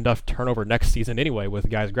have enough turnover next season anyway, with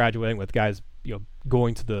guys graduating, with guys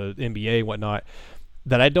going to the NBA and whatnot,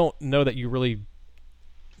 that I don't know that you really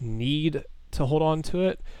need to hold on to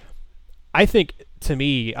it. I think, to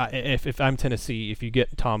me, if I'm Tennessee, if you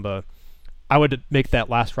get Tamba, I would make that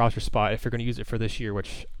last roster spot, if you're going to use it for this year,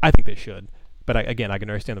 which I think they should. But I can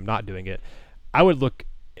understand them not doing it. I would look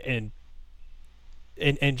and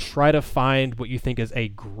try to find what you think is a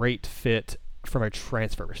great fit from a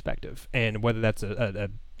transfer perspective, and whether that's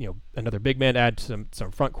another big man, add some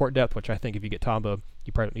front court depth, which I think if you get Tamba,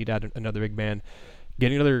 you probably don't need to add another big man,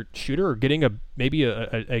 getting another shooter, or getting maybe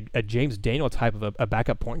a James Daniel type of a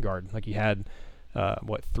backup point guard like you had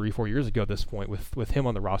 3-4 years ago at this point with him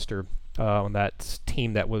on the roster on that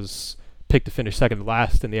team that was picked to finish second to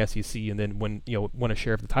last in the SEC and then won a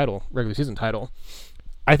share of the title, regular season title.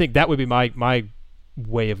 I think that would be my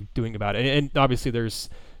way of doing about it. And obviously there's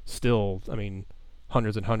still,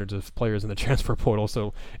 hundreds and hundreds of players in the transfer portal.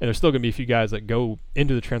 So, and there's still going to be a few guys that go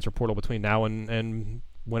into the transfer portal between now and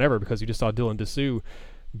whenever, because you just saw Dylan Dessou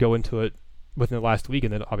go into it within the last week,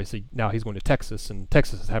 and then obviously now he's going to Texas, and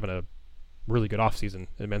Texas is having a really good offseason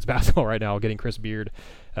in men's basketball right now, getting Chris Beard,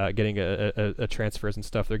 getting a transfers and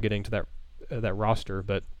stuff they're getting to that roster.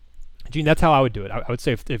 But Gene, that's how I would do it. I would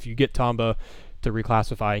say if you get Tamba to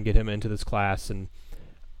reclassify and get him into this class, and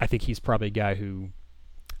I think he's probably a guy who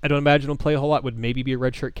I don't imagine will play a whole lot, would maybe be a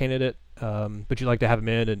redshirt candidate, but you'd like to have him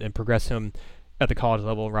in and progress him at the college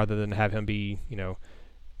level rather than have him be,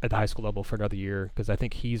 at the high school level for another year, because I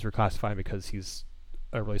think he's reclassifying because he's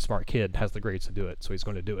a really smart kid, has the grades to do it, so he's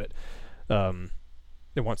going to do it.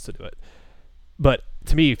 It wants to do it. But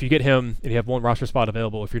to me, if you get him and you have one roster spot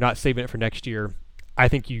available, if you're not saving it for next year, I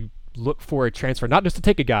think you look for a transfer, not just to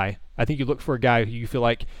take a guy. I think you look for a guy who you feel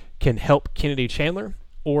like can help Kennedy Chandler,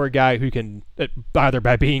 or a guy who can, either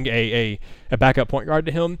by being a backup point guard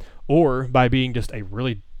to him, or by being just a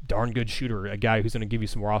really darn good shooter, a guy who's going to give you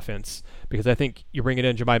some more offense. Because I think you're bringing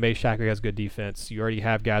in Jemai Mayshak, who has good defense. You already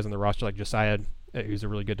have guys on the roster like Josiah, who's a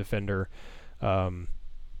really good defender.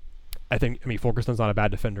 Fulkerson's not a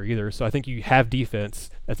bad defender either. So I think you have defense.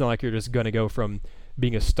 It's not like you're just going to go from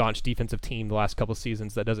being a staunch defensive team the last couple of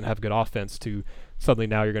seasons that doesn't have good offense to suddenly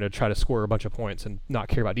now you're going to try to score a bunch of points and not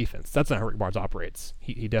care about defense. That's not how Rick Barnes operates.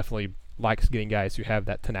 He definitely likes getting guys who have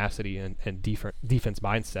that tenacity and defense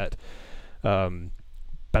mindset.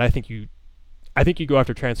 But I think you go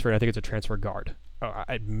after transfer, and I think it's a transfer guard.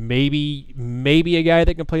 Maybe a guy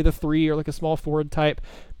that can play the 3 or like a small forward type,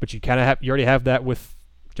 but you already have that with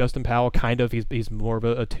Justin Powell. Kind of, he's more of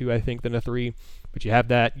a 2, I think, than a 3. But you have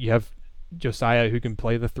that. You have Josiah, who can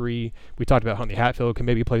play the 3. We talked about Huntley Hatfield can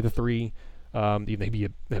maybe play the 3. Maybe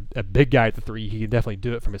a big guy at the 3. He can definitely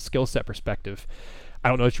do it from a skill set perspective. I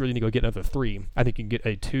don't know if you really need to go get another 3. I think you can get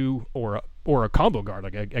a 2 or a combo guard,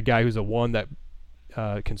 like a guy who's a 1 that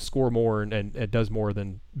can score more and does more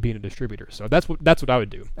than being a distributor. So that's what I would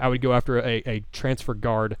do. I would go after a transfer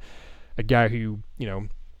guard, a guy who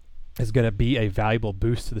is going to be a valuable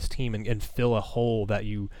boost to this team and fill a hole that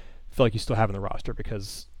you feel like you still have in the roster,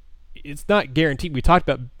 because it's not guaranteed. We talked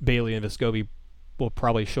about Bailey and Vescovi will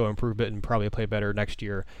probably show improvement and probably play better next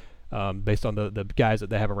year based on the guys that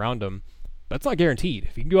they have around them. But it's not guaranteed.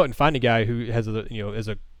 If you can go out and find a guy who has is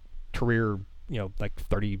a career like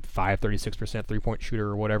 35, 36% 3-point shooter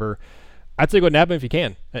or whatever, I'd say go nab him if you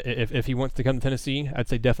can. If he wants to come to Tennessee, I'd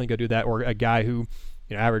say definitely go do that. Or a guy who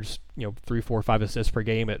averaged 3, 4, 5 assists per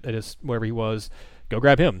game at his wherever he was, go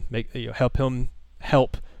grab him.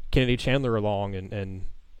 Help Kennedy Chandler along, and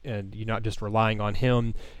you're not just relying on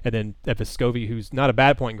him. And then at Vescovi, who's not a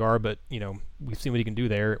bad point guard, but we've seen what he can do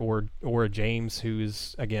there, or a James,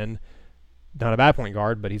 who's again not a bad point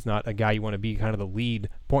guard, but he's not a guy you want to be kind of the lead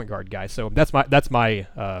point guard guy. So that's my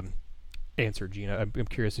answer, Gina. I'm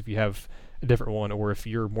curious if you have a different one, or if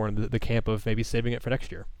you're more in the camp of maybe saving it for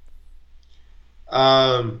next year.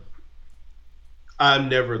 I'm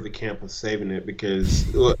never the camp of saving it,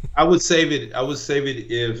 because I would save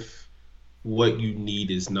it if what you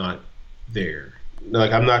need is not there.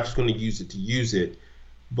 Like, I'm not just going to use it,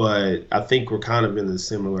 but I think we're kind of in a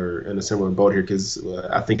similar boat here, because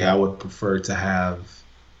I think I would prefer to have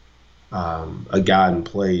a guy in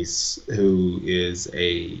place who is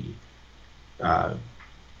I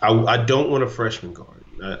don't want a freshman guard.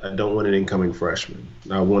 I don't want an incoming freshman.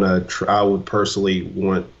 I would personally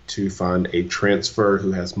want to find a transfer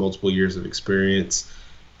who has multiple years of experience.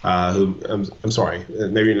 Who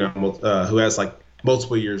has like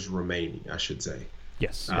multiple years remaining, I should say.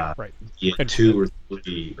 Yes, right. Yeah, 2 or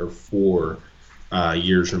 3 or 4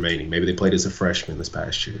 years remaining. Maybe they played as a freshman this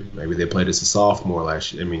past year. Maybe they played as a sophomore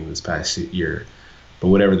this past year. But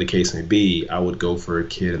whatever the case may be, I would go for a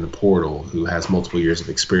kid in the portal who has multiple years of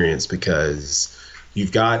experience, because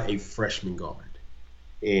you've got a freshman guard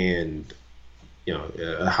and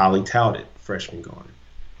a highly touted freshman guard.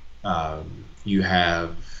 You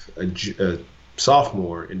have a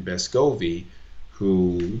sophomore in Vescovi,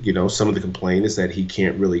 who, some of the complaint is that he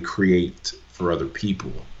can't really create for other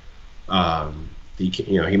people.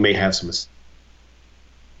 He may have some.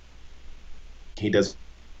 He does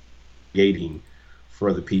creating for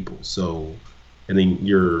other people. So, and then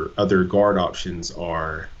your other guard options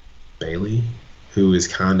are Bailey, who is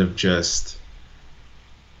kind of just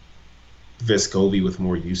Vescovi with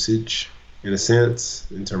more usage in a sense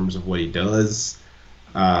in terms of what he does.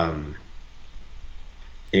 And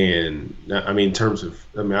I mean,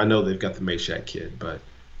 I know they've got the Mayshak kid, but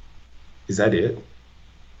is that it?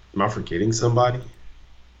 Am I forgetting somebody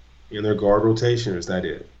in their guard rotation, or is that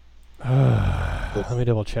it? Let me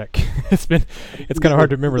double check. It's kind of hard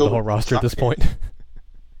to remember the whole roster at this point.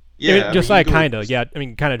 Yeah, Josiah kind of. Yeah,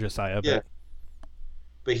 kind of Josiah. Yeah,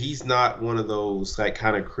 but he's not one of those like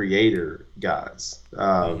kind of creator guys.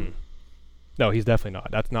 No, he's definitely not.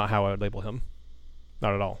 That's not how I would label him.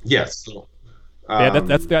 Not at all. Yes. So,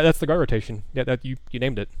 that's the guard rotation. Yeah, that you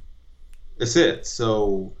named it. That's it.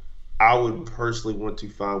 So I would personally want to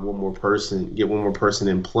find get one more person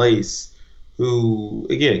in place who,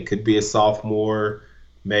 again, could be a sophomore.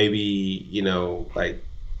 Maybe, like,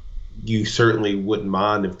 you certainly wouldn't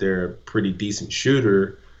mind if they're a pretty decent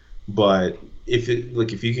shooter, but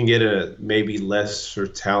if you can get a maybe lesser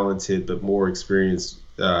talented but more experienced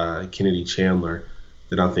Kennedy Chandler,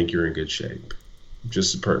 then I think you're in good shape.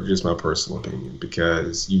 Just my personal opinion,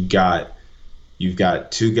 because you've got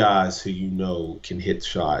two guys who can hit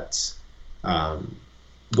shots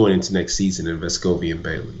going into next season in Vescovi and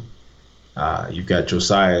Bailey. You've got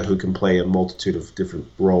Josiah, who can play a multitude of different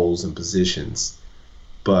roles and positions.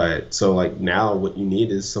 But so like now what you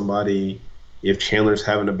need is somebody, if Chandler's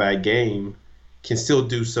having a bad game, can still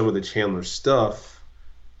do some of the Chandler stuff,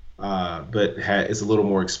 but is a little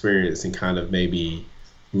more experienced in kind of maybe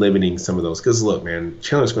limiting some of those. Because look, man,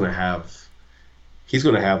 Chandler's going to have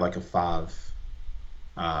like a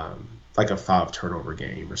five turnover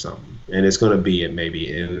game or something, and it's going to be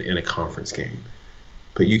maybe in a conference game.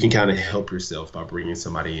 But you can kind of help yourself by bringing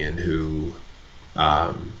somebody in who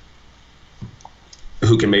can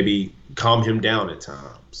maybe calm him down at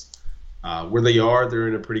times. Where they're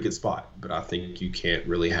in a pretty good spot. But I think you can't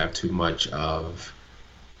really have too much of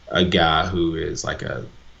a guy who is like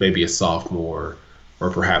maybe a sophomore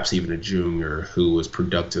or perhaps even a junior who was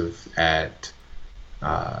productive at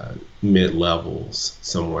mid-levels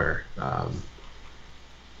somewhere. But,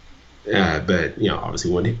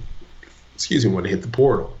 obviously when to hit the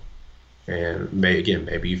portal. And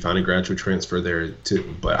maybe you find a graduate transfer there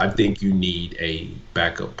too. But I think you need a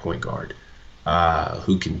backup point guard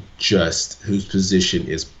whose position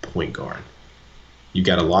is point guard. You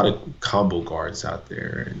got a lot of combo guards out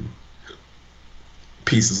there and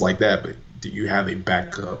pieces like that, but do you have a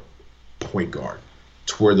backup point guard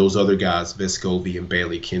to where those other guys, Vescovi and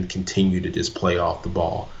Bailey, can continue to just play off the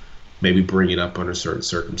ball, maybe bring it up under certain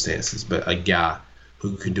circumstances, but a guy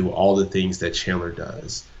who can do all the things that Chandler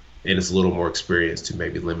does and is a little more experienced to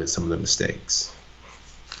maybe limit some of the mistakes.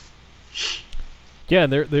 Yeah,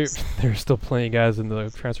 and they're still playing guys in the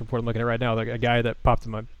transfer portal. I'm looking at right now, like a guy that popped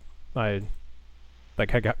in my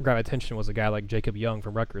grabbed my attention was a guy like Jacob Young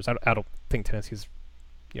from Rutgers. I don't think Tennessee's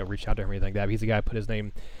reached out to him or anything like that. But he's a guy who put his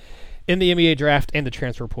name in the NBA draft and the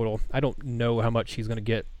transfer portal. I don't know how much he's going to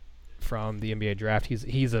get from the NBA draft.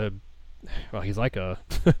 He's like a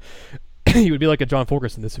he would be like a John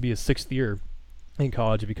Fulkerson. This would be his 6th year in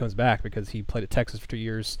college if he comes back, because he played at Texas for 2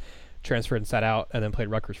 years, transferred and sat out, and then played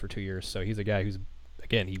Rutgers for 2 years. So he's a guy who's,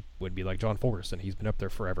 again, he would be like John Fulkerson. He's been up there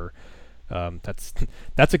forever. That's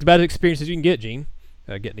about as experience as you can get, Gene.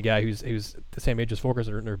 Getting a guy who's the same age as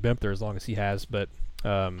Fulkerson or been up there as long as he has, but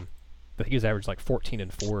I think he's averaged like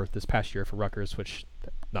 14-4 this past year for Rutgers, which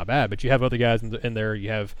not bad. But you have other guys in there. You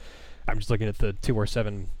have, I'm just looking at the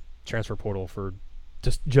 247 transfer portal for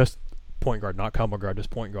just point guard, not combo guard, just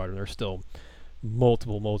point guard, and there's still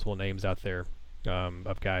multiple names out there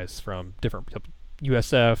of guys from different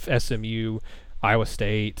USF, SMU, Iowa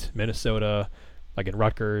State, Minnesota, like in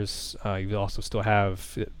Rutgers. You also still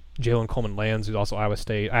have Jalen Coleman-Lands, who's also Iowa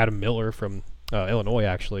State. Adam Miller from Illinois,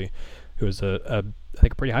 actually, who is I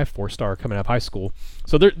think a pretty high 4-star coming out of high school.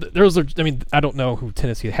 So there's, I mean, I don't know who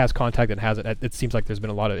Tennessee has contacted and hasn't. It seems like there's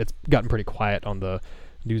been it's gotten pretty quiet on the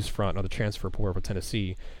news front on the transfer portal for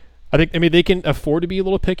Tennessee. I think, they can afford to be a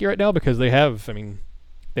little picky right now because they don't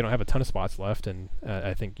have a ton of spots left, and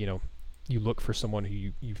I think, you look for someone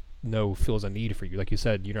who you feels a need for you. Like you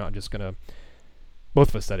said, you're not just going to, both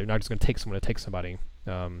of us said it, you're not just going to take someone to take somebody.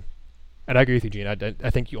 And I agree with you, Gene. I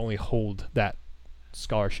think you only hold that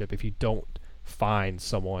scholarship if you don't find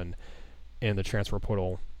someone in the transfer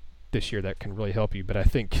portal this year that can really help you. But I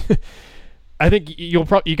think you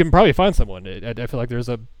can probably find someone. I feel like there's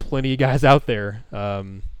plenty of guys out there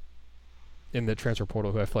in the transfer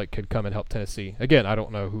portal who I feel like could come and help Tennessee. Again, I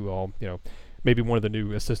don't know who all, maybe one of the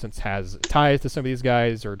new assistants has ties to some of these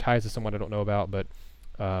guys or ties to someone I don't know about, but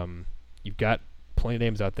you've got plenty of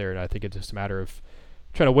names out there, and I think it's just a matter of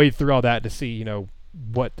trying to wade through all that to see,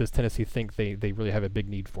 what does Tennessee think they really have a big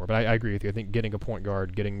need for. But I agree with you. I think getting a point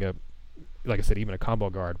guard, getting like I said, even a combo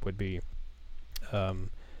guard would be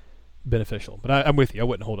beneficial. But I'm with you. I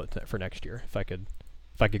wouldn't hold it for next year if I could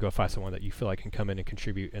go find someone that you feel like can come in and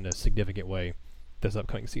contribute in a significant way this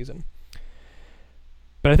upcoming season.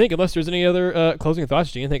 But I think unless there's any other closing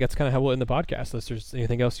thoughts, Gene, I think that's kind of how we'll end the podcast. Unless there's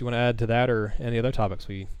anything else you want to add to that or any other topics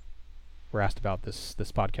we were asked about this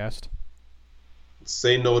podcast.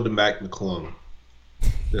 Say no to Mac McClung.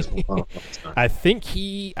 I think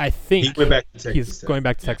he went back to Texas he's Tech. Going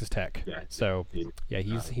back to Texas Tech. Yeah. So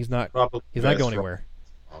he's not going anywhere.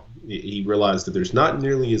 He realized that there's not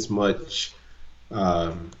nearly as much.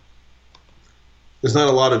 There's not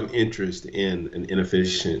a lot of interest in an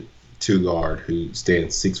inefficient 2 guard who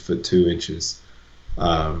stands 6'2",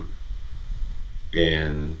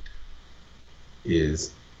 and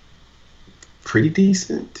is pretty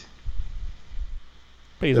decent.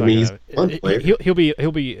 But he's he's a fun player. He'll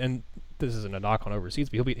be, and this isn't a knock on overseas,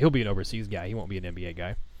 but he'll be an overseas guy. He won't be an NBA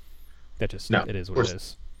guy. It is what it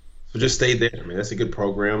is. So just stay there. I mean, that's a good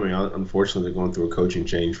program. I mean, unfortunately, they're going through a coaching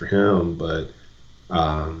change for him, but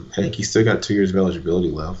hey, he's still got 2 years of eligibility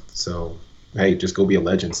left. So hey, just go be a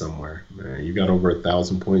legend somewhere. Man, you got over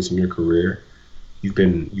 1,000 points in your career. You've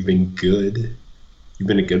been good. You've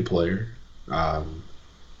been a good player.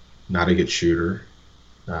 Not a good shooter.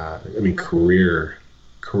 Career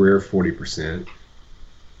 40%.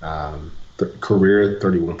 Career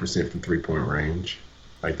 31% from 3-point range.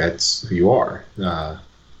 Like, that's who you are.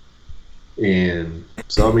 And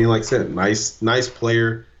so, I mean, like I said, nice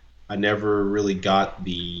player. I never really got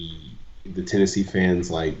the Tennessee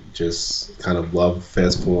fans, like, just kind of love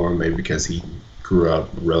fest for him, maybe because he grew up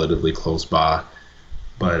relatively close by.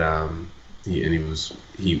 But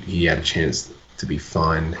he had a chance to be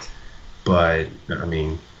fun. But I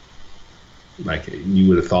mean, like, you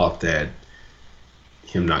would have thought that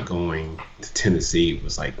him not going to Tennessee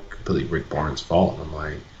was like completely Rick Barnes' fault. I'm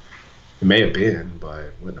like, it may have been, but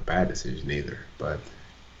it wasn't a bad decision either. But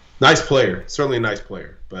nice player, certainly a nice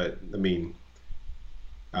player. But I mean,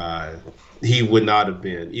 he would not have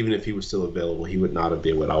been, even if he was still available, he would not have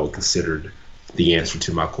been what I would consider the answer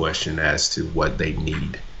to my question as to what they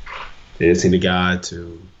need. They just need a guy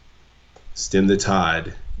to stem the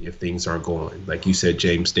tide if things aren't going. Like you said,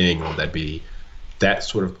 James Daniel, that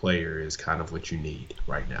sort of player is kind of what you need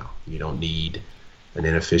right now. You don't need an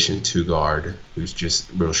inefficient 2 guard who's just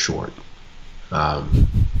real short.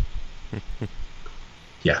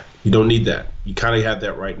 Yeah, you don't need that. You kind of have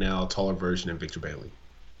that right now, a taller version of Victor Bailey.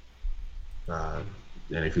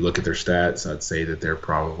 And if you look at their stats, I'd say that they're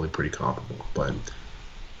probably pretty comparable. But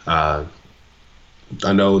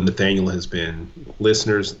I know Nathanael has been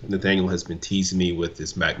teasing me with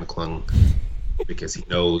this Mac McClung because he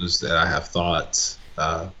knows that I have thoughts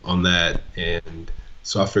on that. And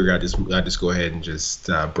so I figured I'd just go ahead and just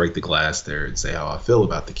break the glass there and say how I feel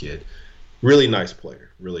about the kid. Really nice player,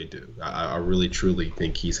 really do. I really, truly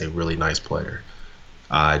think he's a really nice player.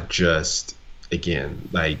 Just, again,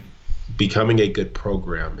 like, becoming a good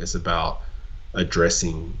program is about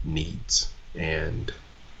addressing needs. And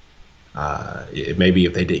maybe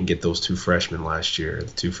if they didn't get those 2 freshmen last year,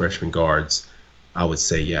 the 2 freshman guards, I would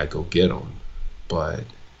say, yeah, go get them. But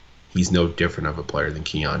he's no different of a player than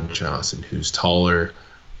Keon Johnson, who's taller,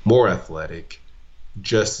 more athletic,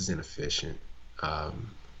 just as inefficient,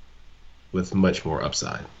 with much more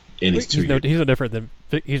upside. And he's no different than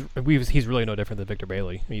he's really no different than Victor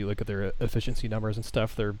Bailey. When you look at their efficiency numbers and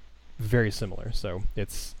stuff, they're very similar. So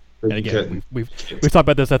it's, and again, we've talked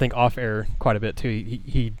about this, I think, off air quite a bit too.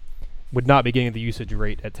 He would not be getting the usage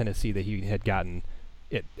rate at Tennessee that he had gotten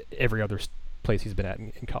at every other place he's been at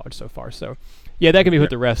in college so far. So yeah, that can be with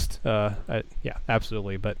the rest. Yeah,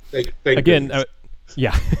 absolutely. But again,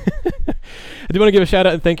 yeah, I do want to give a shout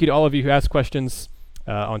out and thank you to all of you who asked questions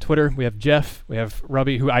on Twitter. We have Jeff, we have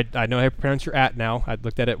Robbie, who I know how to pronounce your @ now. I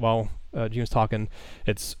looked at it while Gene was talking.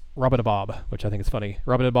 It's Bob, which I think is funny.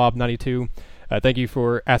 Bob 92. Thank you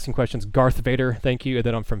for asking questions. Garth Vader, thank you. And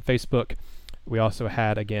then I'm from Facebook. We also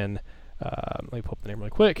had, again, let me pull up the name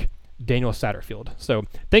really quick, Daniel Satterfield. So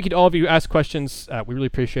thank you to all of you who asked questions. We really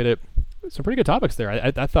appreciate it. Some pretty good topics there.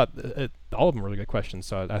 I thought all of them were really good questions.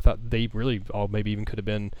 So I thought they really all maybe even could have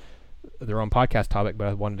been their own podcast topic, but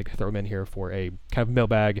I wanted to throw them in here for a kind of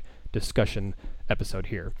mailbag discussion episode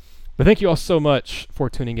here. But thank you all so much for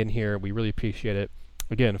tuning in here. We really appreciate it.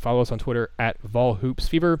 Again, follow us on Twitter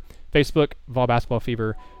 @VolHoopsFever, Facebook, Vol Basketball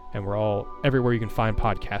Fever, and we're all everywhere you can find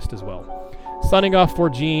podcasts as well. Signing off for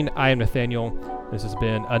Gene, I am Nathanael. This has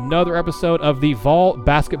been another episode of the Vol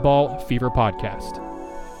Basketball Fever Podcast.